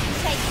way you can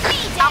take me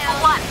down! Alpha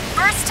 1,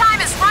 burst time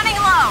is running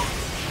low.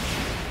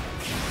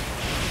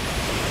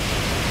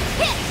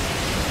 Hit!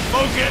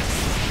 Focus!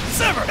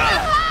 Sever!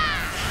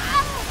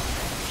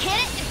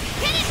 Hit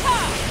it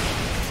hard!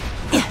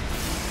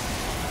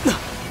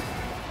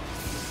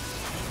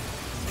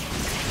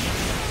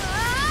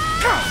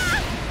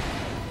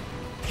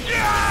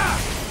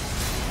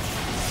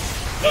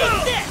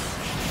 Eat this!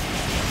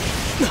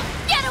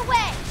 Get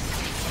away!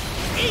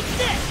 Eat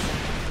this!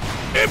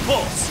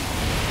 Impulse!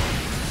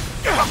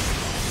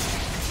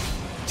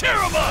 Tear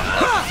him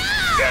up!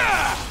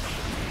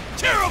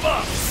 Tear him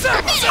up!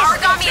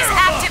 Origami is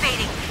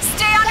activating.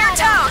 Stay on your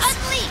toes.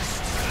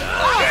 Unleashed!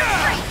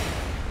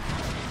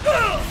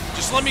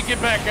 Just let me get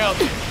back out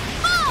there.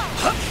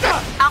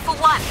 Alpha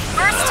 1,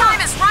 burst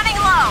time is running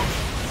low.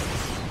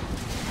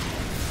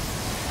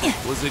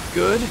 Was it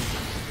good?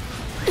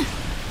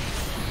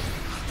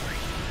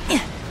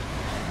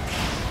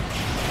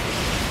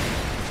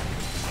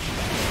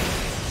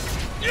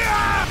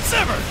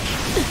 Sever!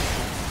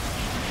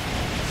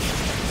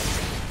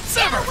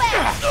 Sever!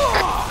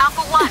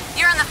 Alpha 1,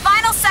 you're in the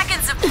final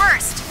seconds of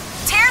burst.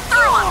 Tear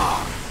through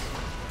them.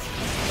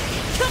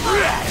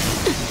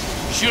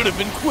 Should have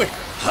been quicker.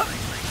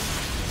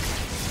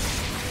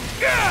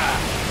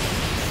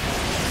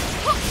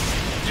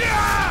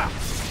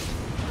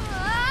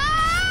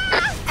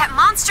 That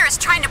monster is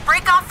trying to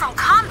break off from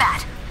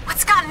combat.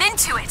 What's gotten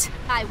into it?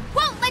 I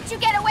won't let you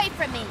get away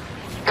from me!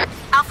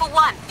 Alpha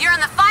 1, you're in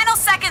the final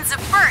seconds of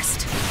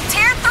burst.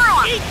 Tear through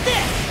them. Eat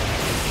this!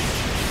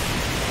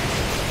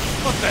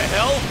 What the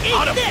hell?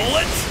 Out of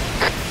bullets?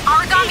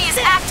 Origami is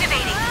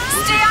activating.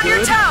 Stay on your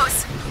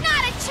toes.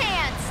 Not a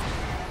chance!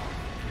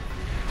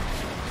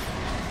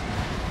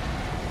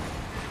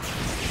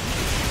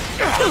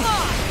 Come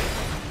on!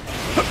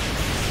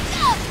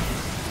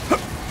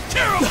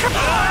 Tear him! Come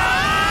on!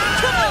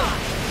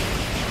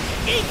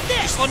 Eat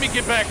this! Just let me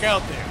get back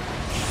out there.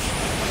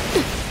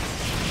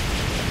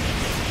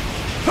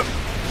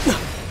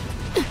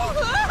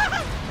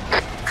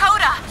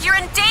 Coda, you're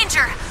in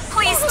danger.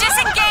 Please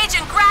disengage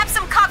and grab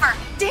some cover.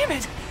 Damn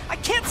it! I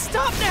can't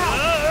stop now!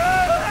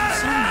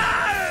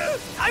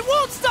 I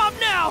won't stop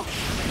now!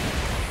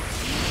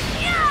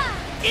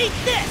 Eat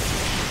this!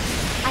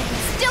 I can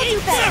still do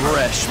better!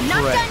 Fresh I'm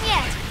not prey. done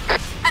yet!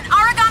 An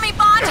origami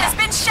bond has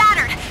been shattered.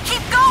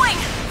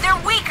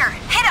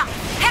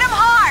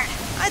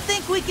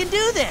 we can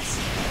do this.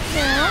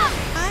 No,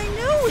 I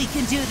know we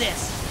can do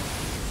this.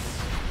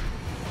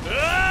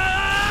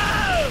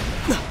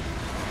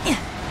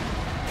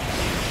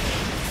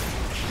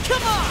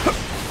 Come on!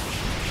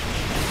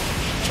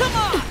 Come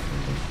on!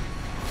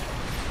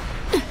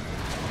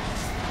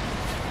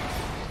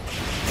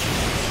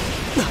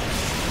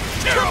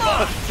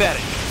 Terrible!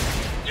 Pathetic.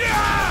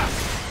 Yeah!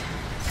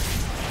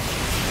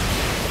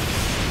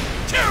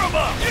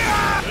 Terrible!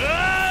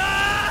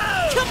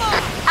 Yeah! Come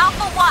on!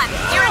 Alpha 1,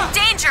 you're in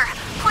danger.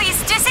 Please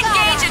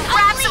disengage and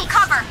grab some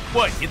cover.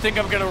 What, you think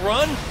I'm gonna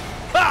run?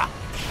 Ha!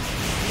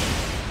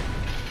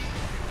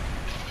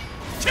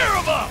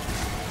 Terrible!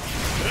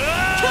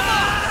 Come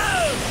on!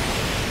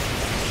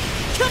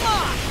 Come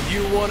on!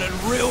 You wanted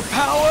real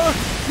power?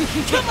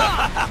 Come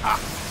on!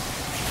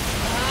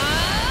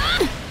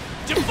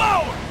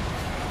 Devour!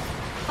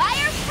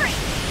 Fire free!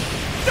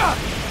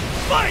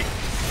 Fight!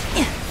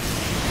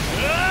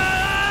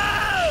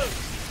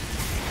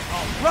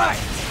 All right!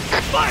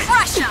 Fight!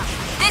 Crush 'em.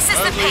 This is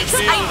the pace.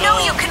 I know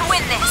you can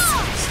win this.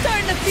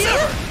 Starting to feel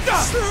it?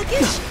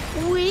 Sluggish,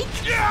 weak,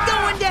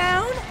 going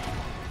down.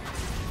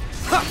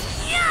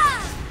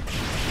 Yeah!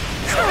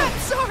 I'm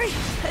sorry.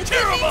 I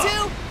didn't mean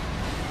to.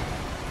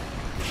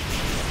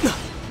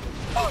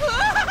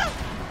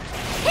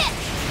 Hit!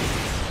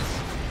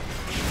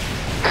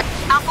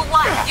 Alpha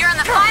 1, you're in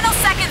the final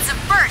seconds of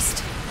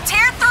burst.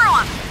 Tear through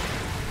them.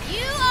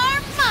 You are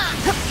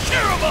mine!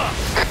 Terrible!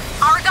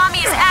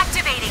 Origami is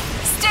activating.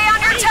 Stay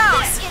on your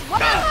toes.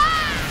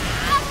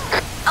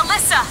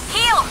 Alyssa,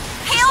 heal!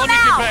 Heal Let me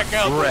now! get back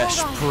out. Fresh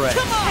prey.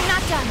 Come on. I'm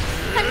not done.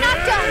 I'm not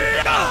done.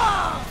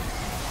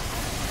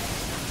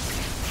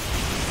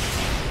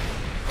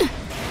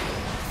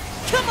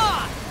 Come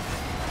on.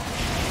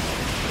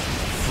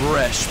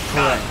 Fresh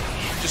prey.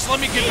 Just let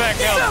me get back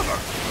out.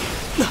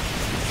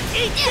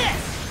 Eat this.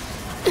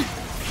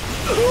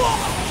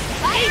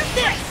 Fire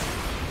free!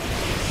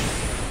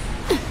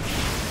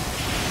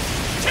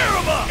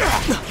 Terrible!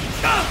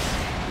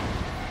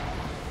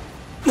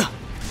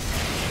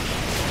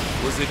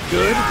 Was it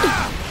good?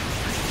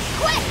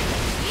 Quick!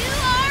 You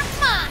are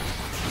mine!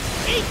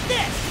 Eat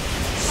this.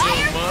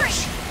 Fire much.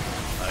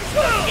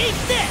 free! Eat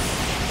this.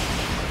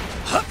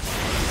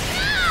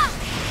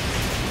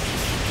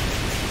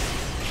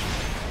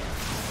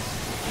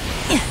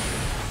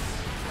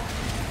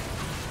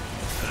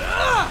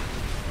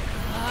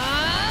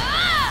 Ah!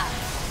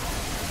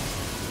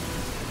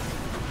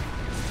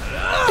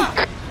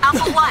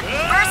 Alpha 1,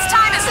 burst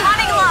time is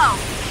running low.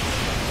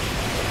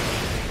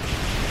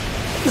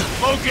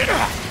 Okay.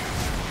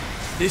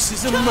 This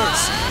is a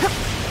mercy.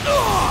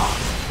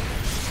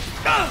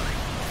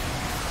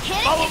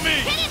 Hit Follow it, me.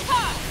 Hit it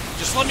hard!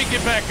 Just let me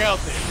get back out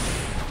there.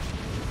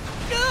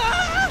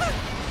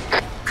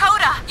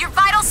 Coda, your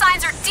vital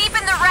signs are deep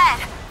in the red.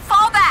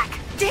 Fall back.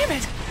 Damn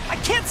it! I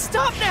can't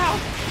stop now.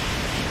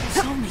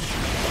 Tell me.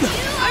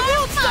 I are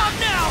won't stop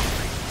now.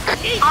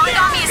 Eat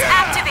Origami this. is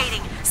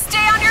activating.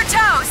 Stay on your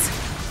toes.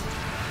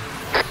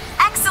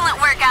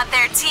 Excellent work out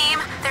there, team.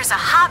 There's a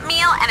hot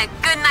meal and a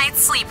good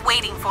night's sleep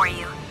waiting for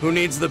you. Who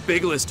needs the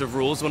big list of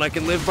rules when I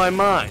can live by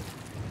mine?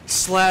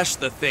 Slash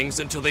the things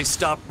until they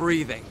stop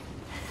breathing.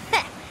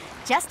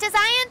 Just as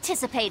I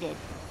anticipated.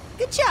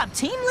 Good job,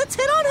 team. Let's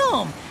head on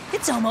home.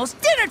 It's almost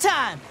dinner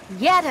time.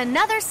 Yet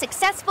another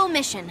successful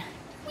mission.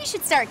 We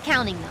should start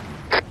counting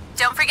them.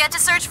 Don't forget to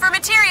search for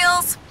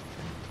materials.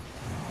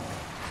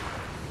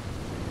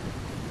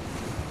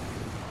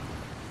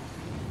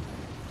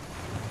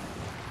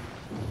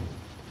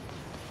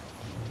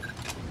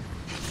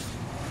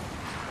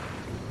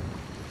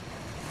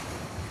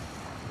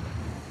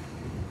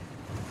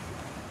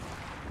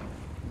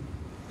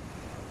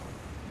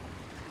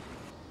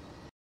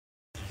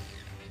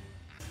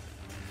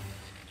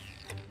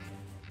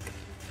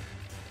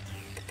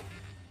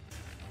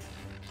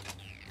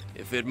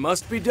 If it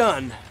must be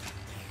done.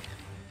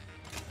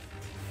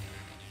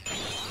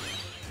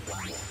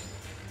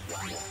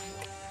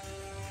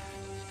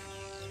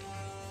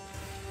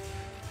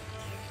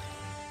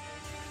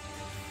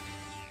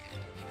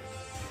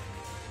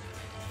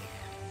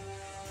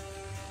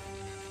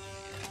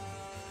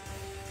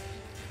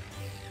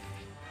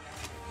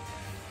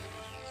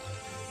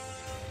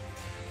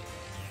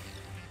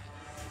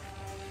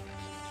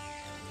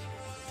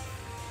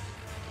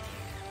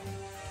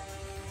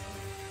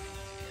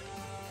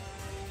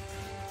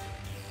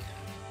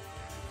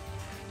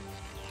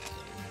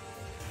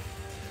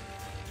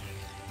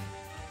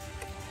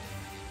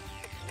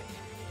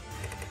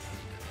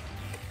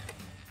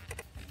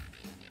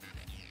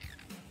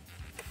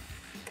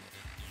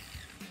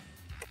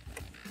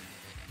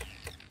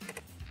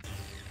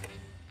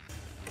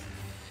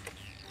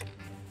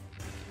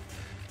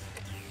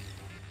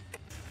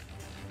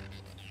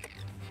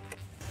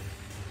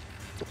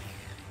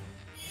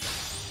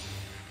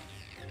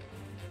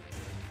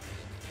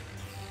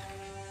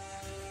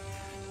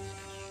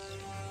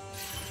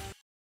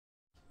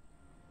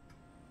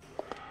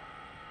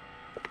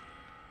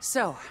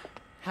 So,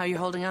 how you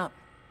holding up?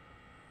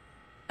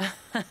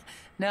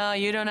 No,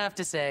 you don't have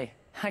to say.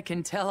 I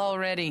can tell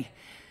already.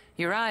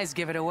 Your eyes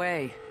give it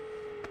away.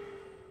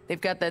 They've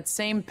got that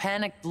same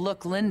panicked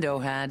look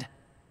Lindo had.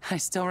 I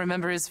still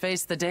remember his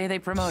face the day they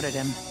promoted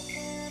him.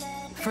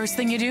 First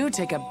thing you do,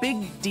 take a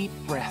big, deep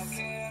breath.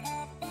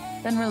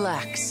 Then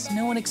relax.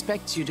 No one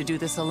expects you to do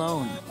this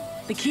alone.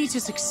 The key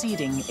to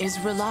succeeding is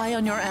rely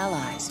on your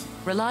allies.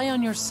 Rely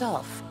on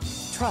yourself.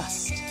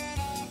 Trust.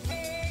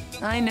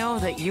 I know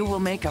that you will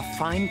make a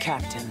fine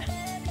captain.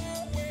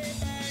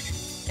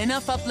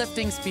 Enough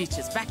uplifting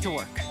speeches. Back to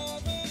work.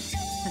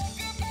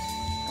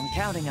 I'm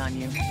counting on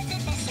you.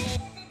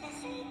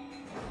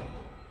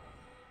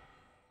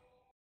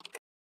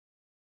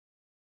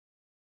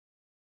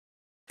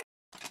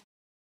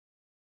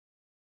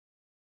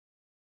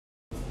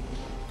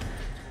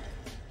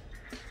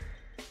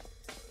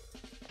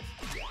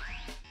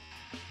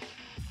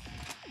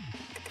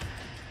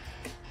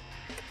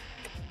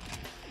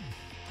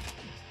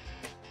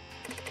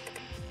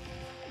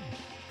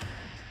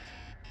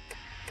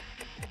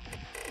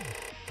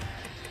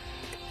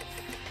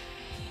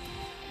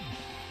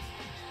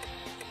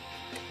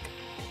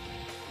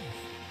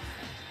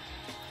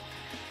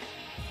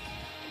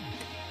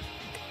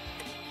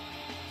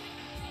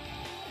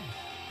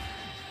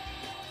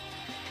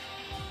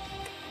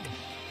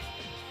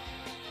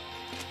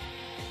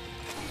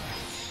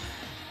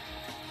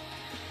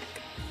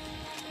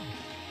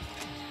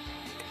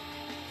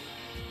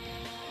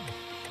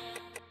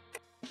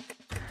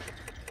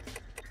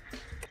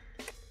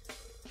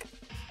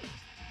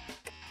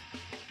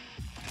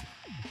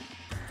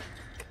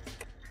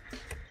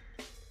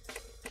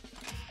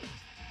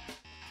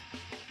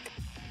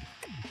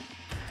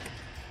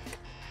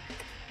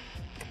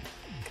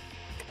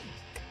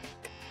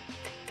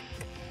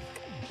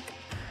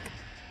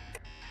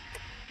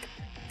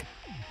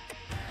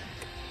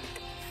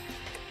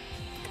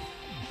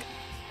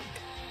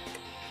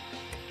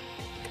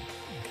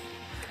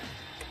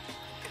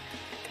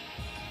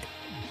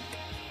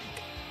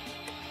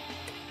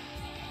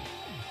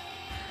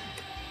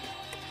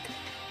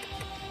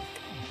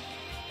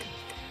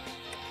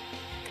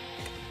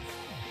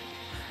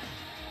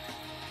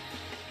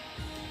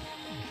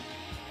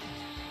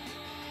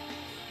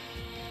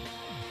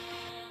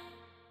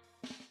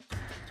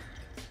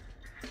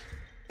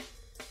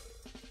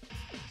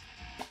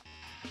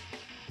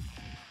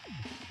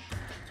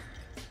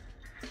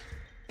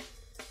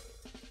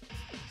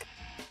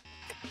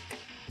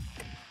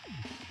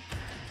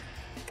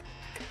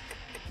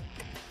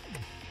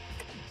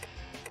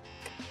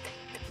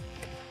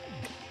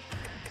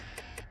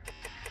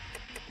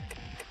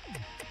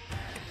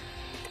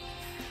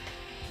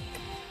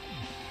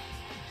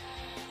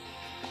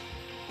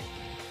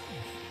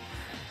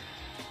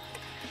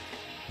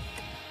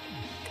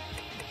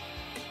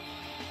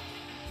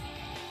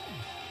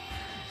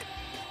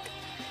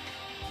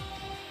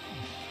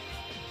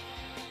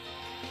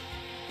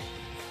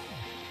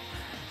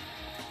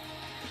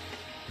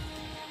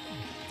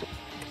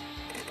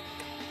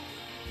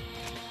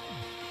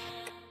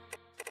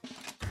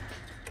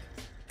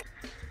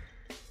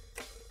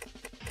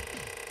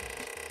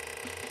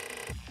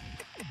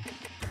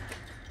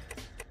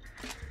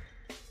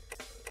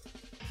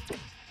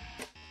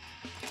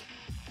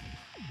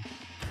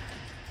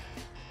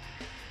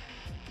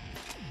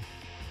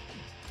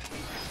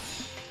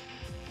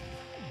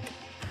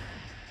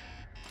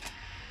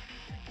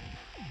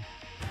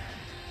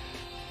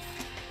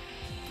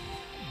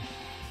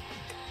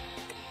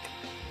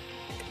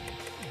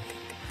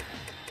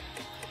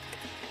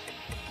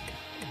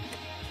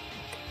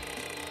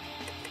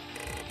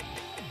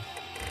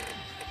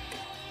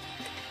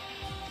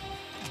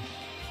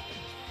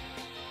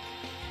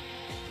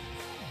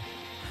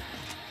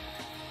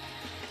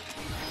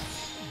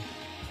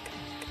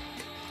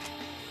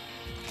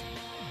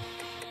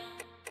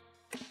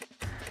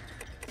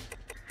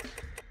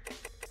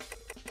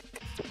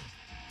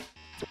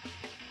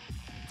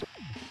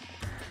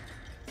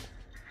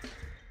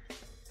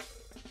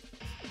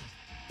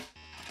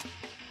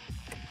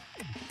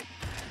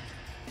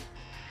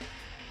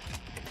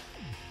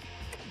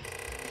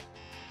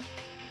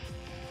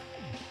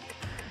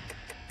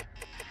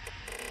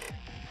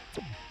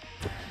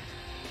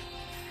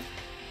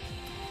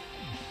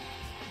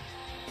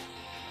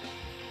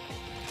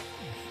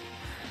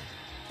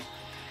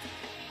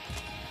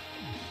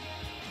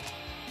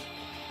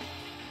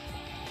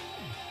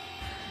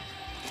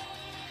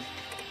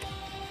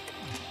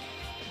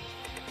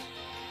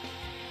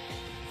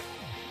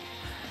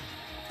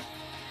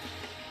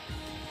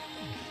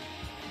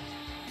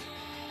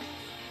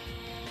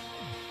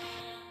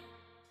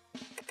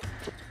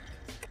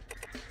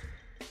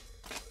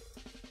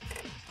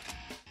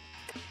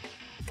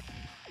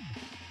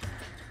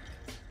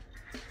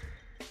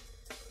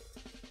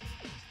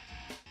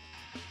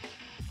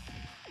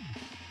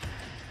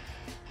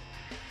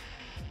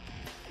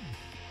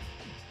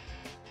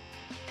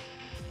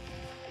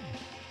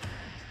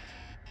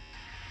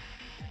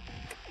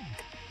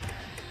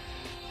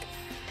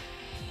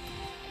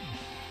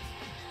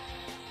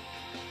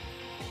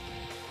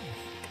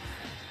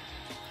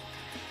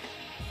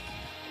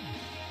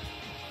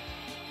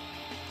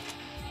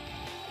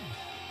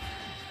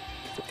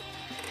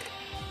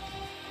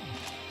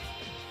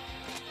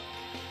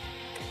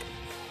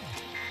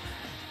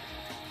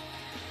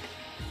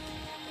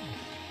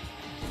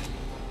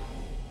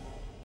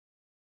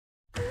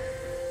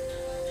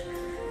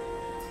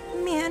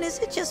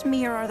 it just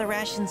me or are the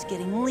rations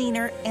getting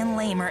leaner and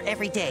lamer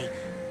every day?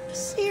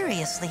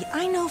 Seriously,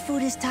 I know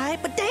food is tight,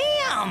 but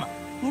damn!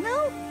 You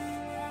know?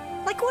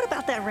 Like, what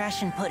about that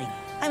ration pudding?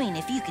 I mean,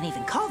 if you can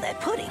even call that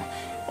pudding.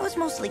 It was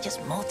mostly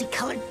just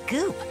multicolored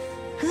goop.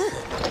 Ugh.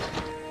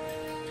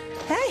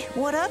 Hey,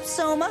 what up,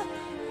 Soma?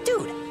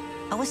 Dude,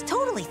 I was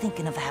totally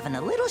thinking of having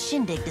a little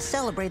shindig to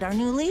celebrate our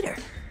new leader.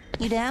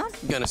 You down?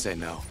 Gonna say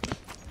no.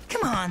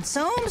 Come on,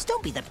 Soames,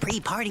 don't be the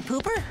pre-party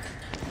pooper.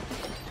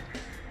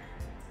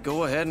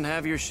 Go ahead and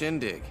have your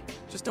shindig.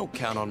 Just don't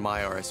count on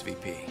my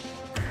RSVP.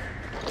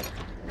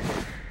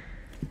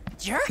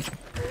 Jerk!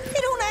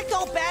 You don't act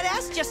all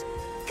badass just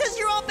 'cause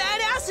you're all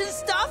badass and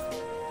stuff.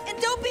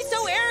 And don't be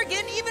so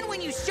arrogant even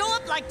when you show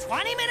up like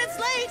 20 minutes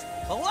late.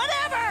 But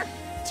whatever!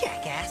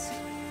 Jackass.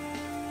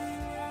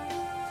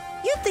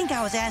 You'd think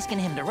I was asking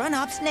him to run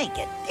ops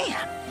naked.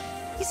 Damn,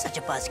 he's such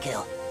a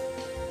buzzkill.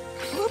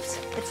 Oops,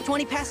 it's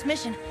 20 past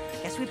mission.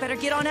 Guess we better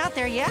get on out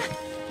there, yeah?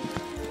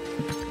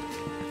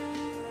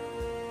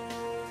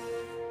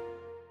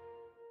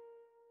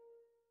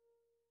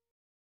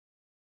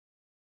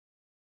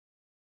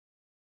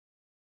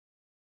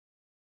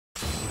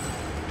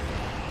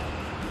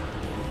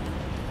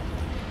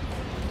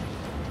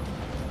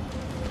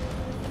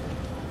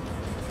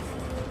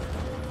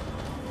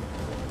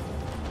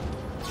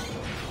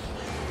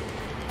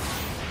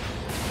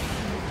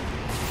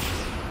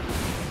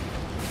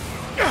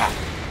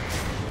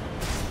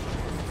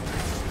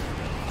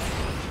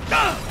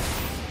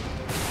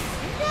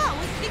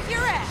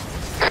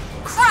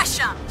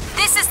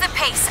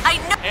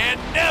 And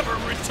never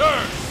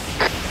return!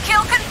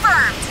 Kill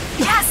confirmed!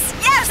 Yes,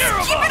 yes!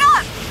 Keep it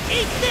up!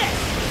 Eat this!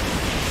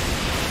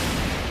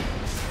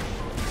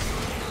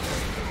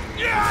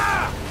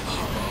 Yeah!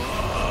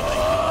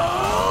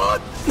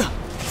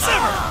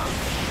 Sever!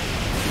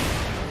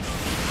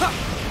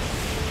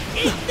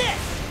 Eat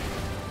this!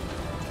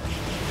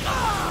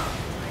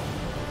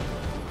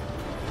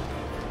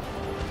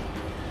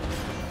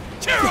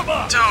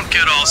 Terrible! Don't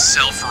get all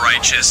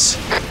self-righteous.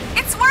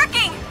 It's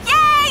working!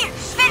 Yay!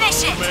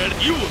 Finish it! Man,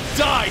 you will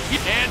die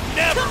and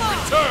never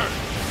return!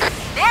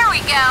 There we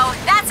go!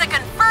 That's a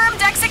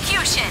confirmed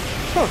execution!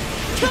 Huh.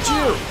 Look at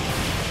you!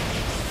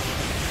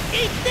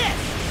 Eat this!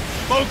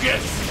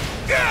 Focus!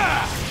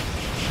 Yeah!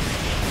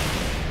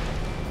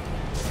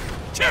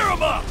 Tear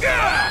him up!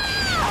 Yeah!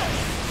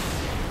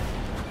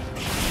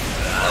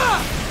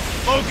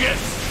 Focus!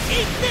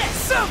 Eat this!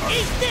 Sever!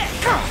 Eat this!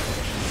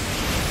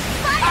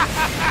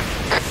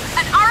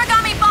 An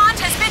origami bond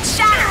has been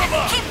shattered!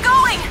 Keep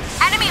going!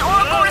 Enemy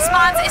Oracle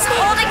response is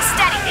holding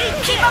steady!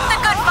 Keep up the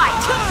good fight!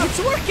 It's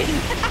working!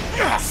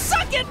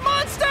 Suck it,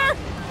 monster!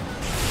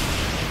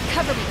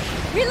 Cover me.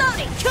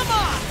 Reloading. Come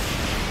on!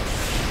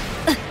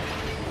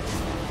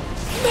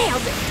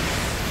 Nailed it.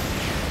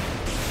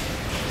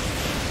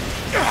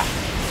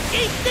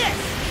 Eat this!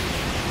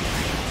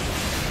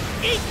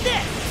 Eat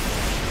this!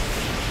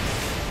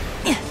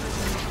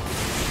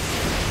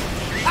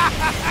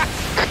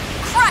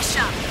 Crush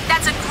him!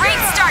 That's a great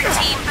start,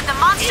 team, but the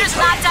monster's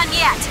not done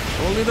yet!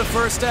 Only the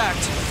first act.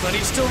 Plenty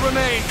still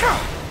remain.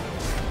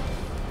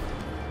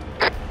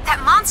 That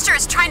monster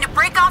is trying to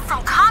break off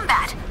from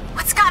combat.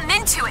 What's gotten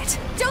into it?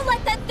 Don't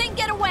let that thing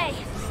get away.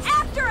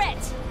 After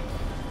it.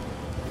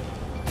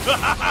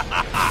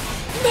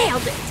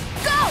 Nailed it.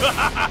 Go!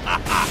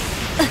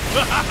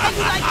 How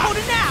you like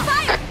Coda now?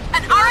 Fire!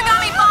 An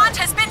origami bond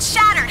has been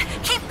shattered!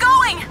 Keep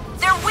going!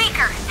 They're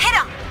weaker! Hit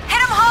them! Hit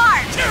them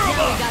hard! Now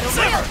we got a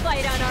real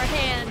fight on our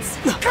hands.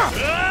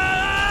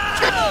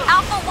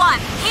 Alpha 1,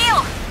 heal!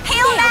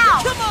 Heal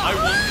now! I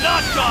will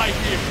not die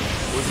here!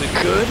 Was it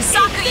good?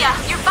 Sakuya,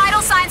 your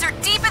vital signs are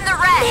deep in the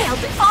red!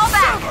 Nailed it. Fall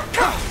back!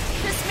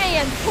 This may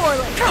end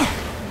poorly.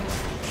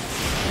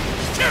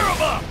 Tear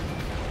him up!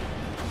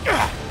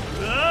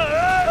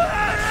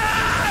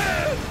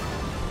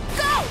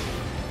 Go!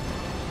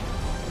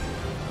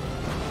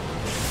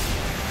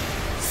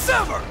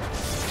 Sever!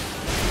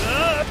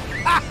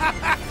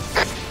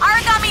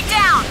 Origami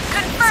down!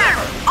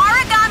 Confirmed!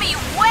 Origami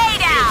way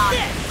down!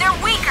 They're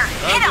weaker!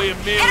 Hit Hardly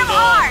them! a meal Hit them at all.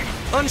 hard!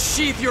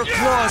 Unsheath your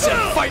claws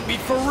and fight me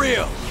for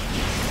real!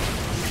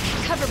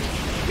 Cover me.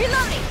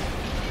 Reloading.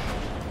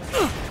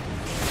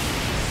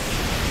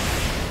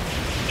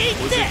 Eat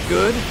Was this! it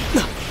good?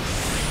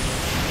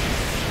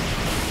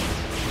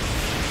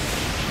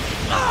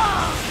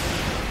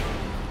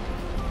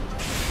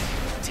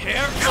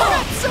 Tear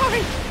Oh,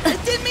 sorry! I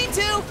didn't mean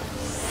to!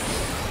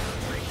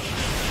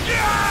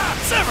 Yeah!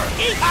 Sever!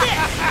 Eat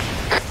this!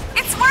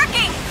 It's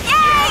working!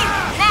 Yay!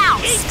 Now,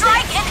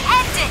 strike and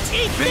end it!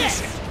 Eat Finish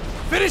this! it!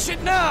 Finish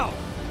it now!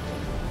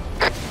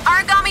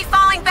 Origami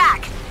falling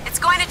back. It's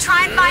going to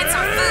try and find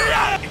some food.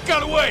 It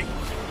got away!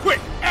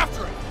 Quick,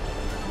 after it!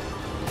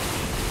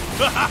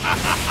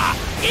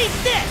 Eat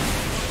this!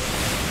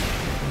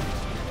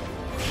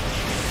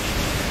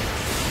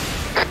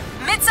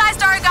 Mid-sized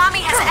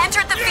origami has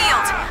entered the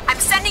field. I'm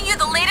sending you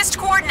the latest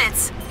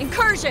coordinates.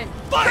 Incursion.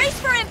 Brace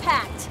for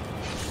impact.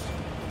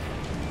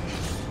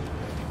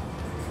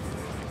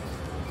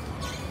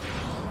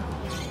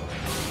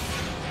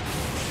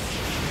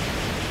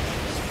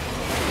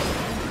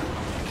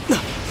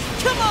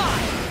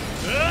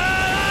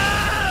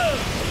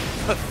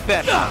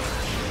 Pathetic.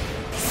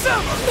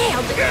 Sever!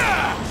 Nailed it!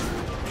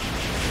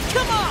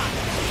 Come on!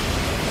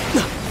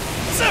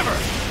 Sever!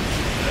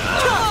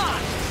 Come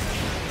on!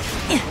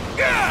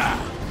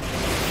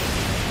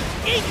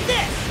 Eat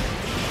this!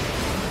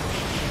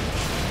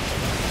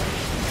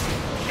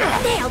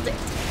 Nailed it!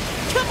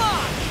 Come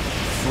on!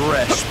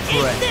 Fresh Eat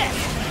prey. this!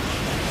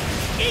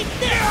 Eat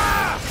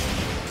this!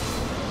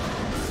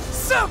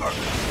 Sever!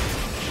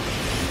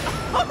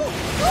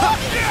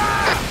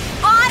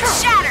 Bond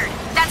shattered!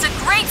 That's a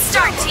great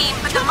start, team,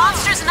 but the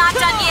monster's not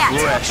done yet.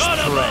 Fresh Cut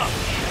him prey. up!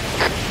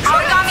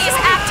 Origami is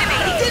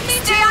activating.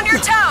 Stay on your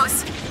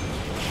toes.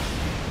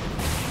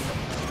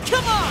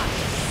 Come on!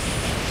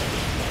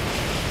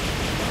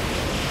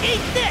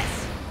 Eat this!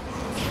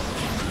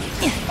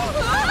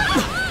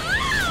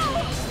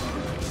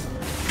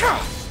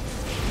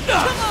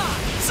 Come on!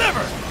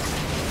 Sever!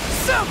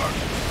 Sever!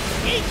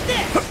 Eat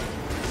this!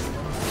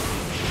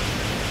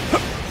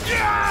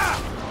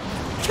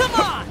 Come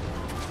on!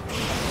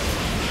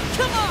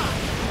 Come on!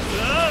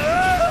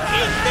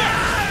 Eat this!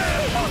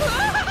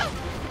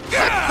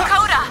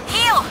 Coda,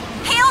 heal!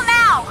 Heal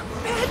now!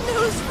 Bad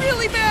news,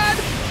 really bad!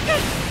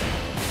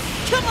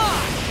 Come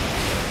on!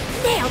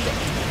 Nailed it!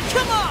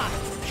 Come on!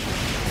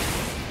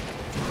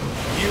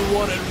 You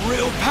wanted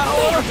real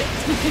power?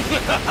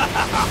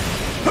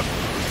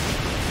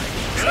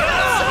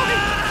 Sorry!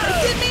 I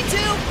didn't mean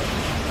to!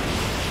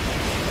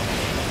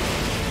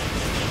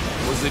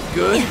 Was it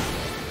good?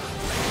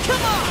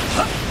 Come on!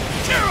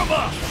 Tear him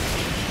up!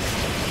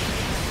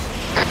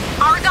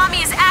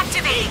 Origami is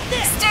activating.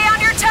 Stay on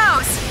your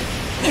toes.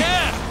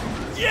 Yeah!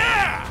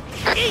 Yeah!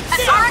 Eat An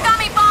this!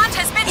 origami bond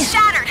has been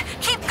shattered.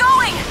 Keep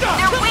going.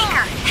 They're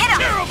weaker. Hit him.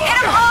 Hit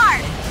him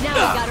hard. Now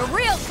we got a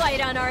real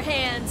fight on our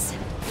hands.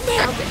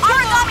 Nailed it!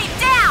 Origami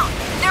down.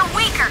 They're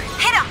weaker.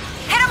 Hit him.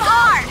 Hit him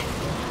hard.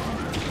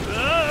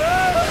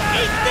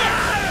 Eat this!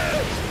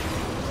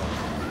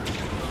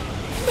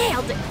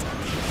 Nailed it!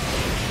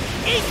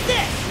 Eat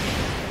this!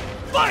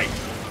 Fight!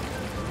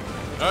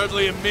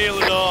 Hardly a meal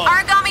at all.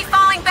 Origami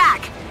falling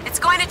back. It's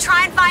going to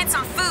try and find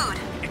some food.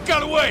 It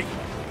got away!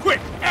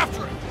 Quick,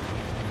 after it!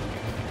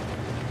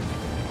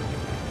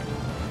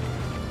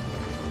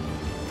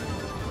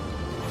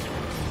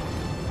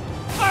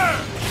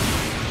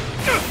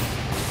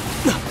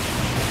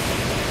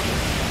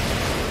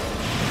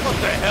 What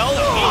the hell? A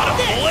lot of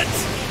bullets?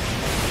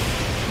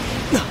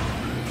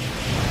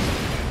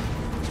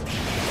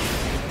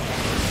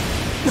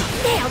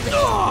 Nailed it!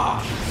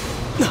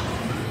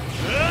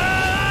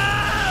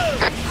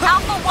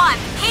 Alpha 1,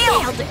 heal.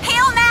 Nailed it.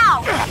 Heal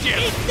now.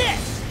 Eat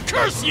this!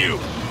 Curse you!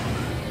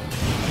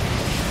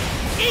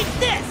 Eat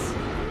this!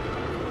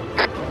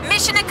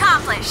 Mission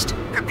accomplished.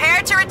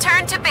 Prepare to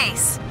return to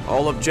base.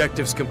 All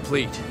objectives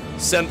complete.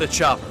 Send the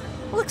chopper.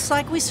 Looks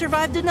like we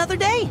survived another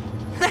day.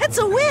 That's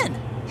a win!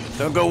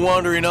 Don't go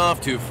wandering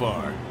off too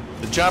far.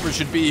 The chopper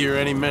should be here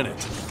any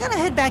minute. Gonna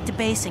head back to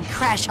base and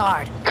crash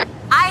hard.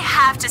 I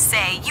have to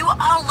say, you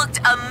all looked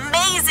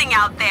amazing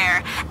out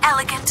there.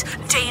 Elegant,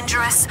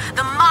 dangerous,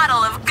 the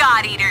model of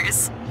God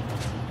Eaters.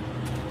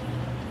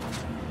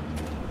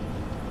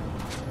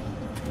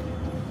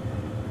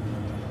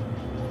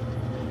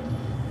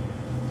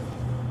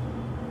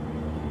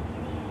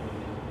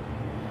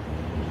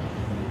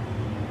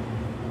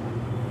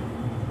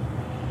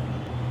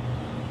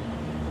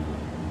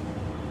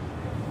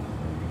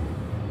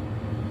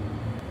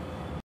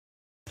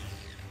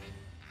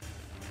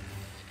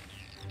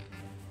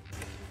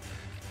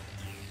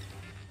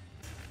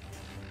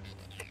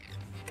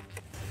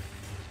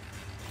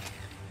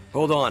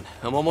 Hold on,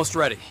 I'm almost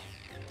ready.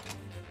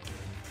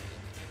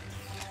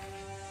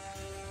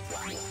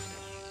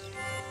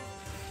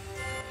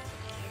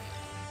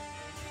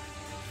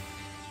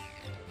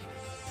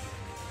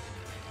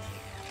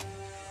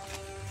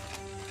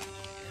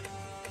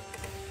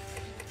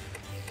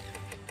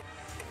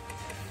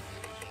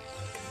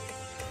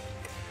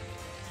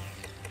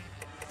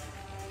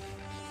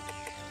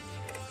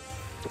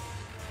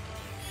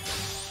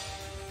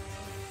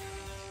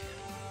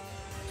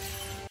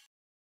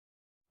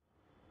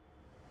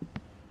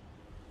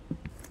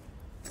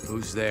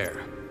 Who's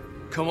there?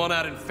 Come on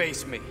out and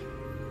face me.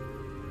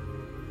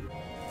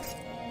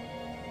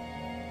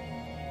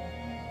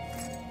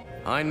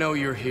 I know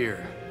you're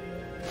here.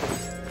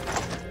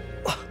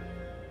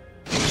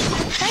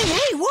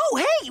 Hey, whoa,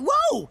 hey,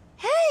 whoa!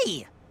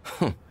 Hey!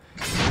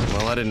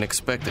 Well, I didn't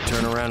expect to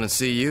turn around and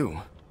see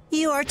you.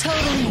 You are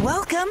totally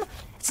welcome.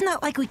 It's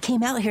not like we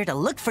came out here to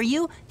look for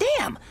you.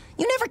 Damn,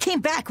 you never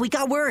came back. We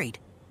got worried.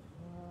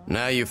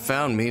 Now you've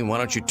found me, why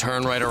don't you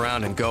turn right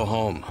around and go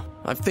home?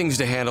 I've things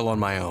to handle on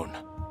my own.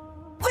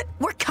 What?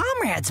 We're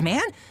comrades,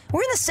 man.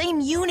 We're in the same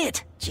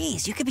unit.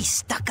 Jeez, you could be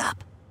stuck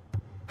up.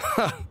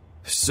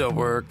 So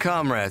we're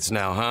comrades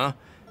now, huh?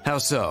 How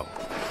so?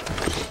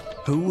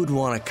 Who would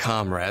want a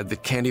comrade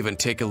that can't even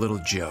take a little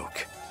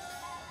joke?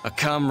 A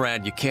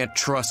comrade you can't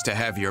trust to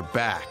have your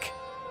back.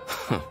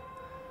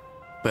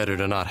 Better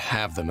to not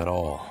have them at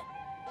all.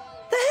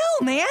 The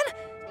hell, man?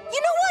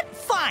 You know what?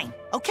 Fine,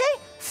 okay?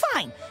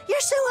 Fine. You're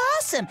so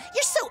awesome.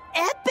 You're so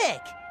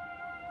epic.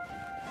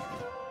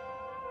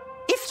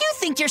 you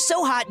think you're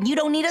so hot and you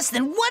don't need us,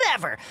 then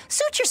whatever.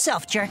 Suit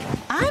yourself, jerk.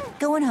 I'm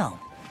going home.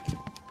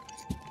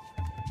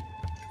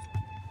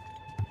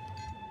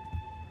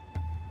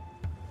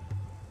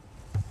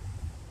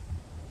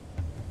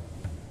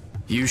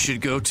 You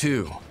should go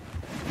too.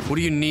 What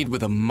do you need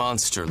with a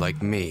monster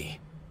like me?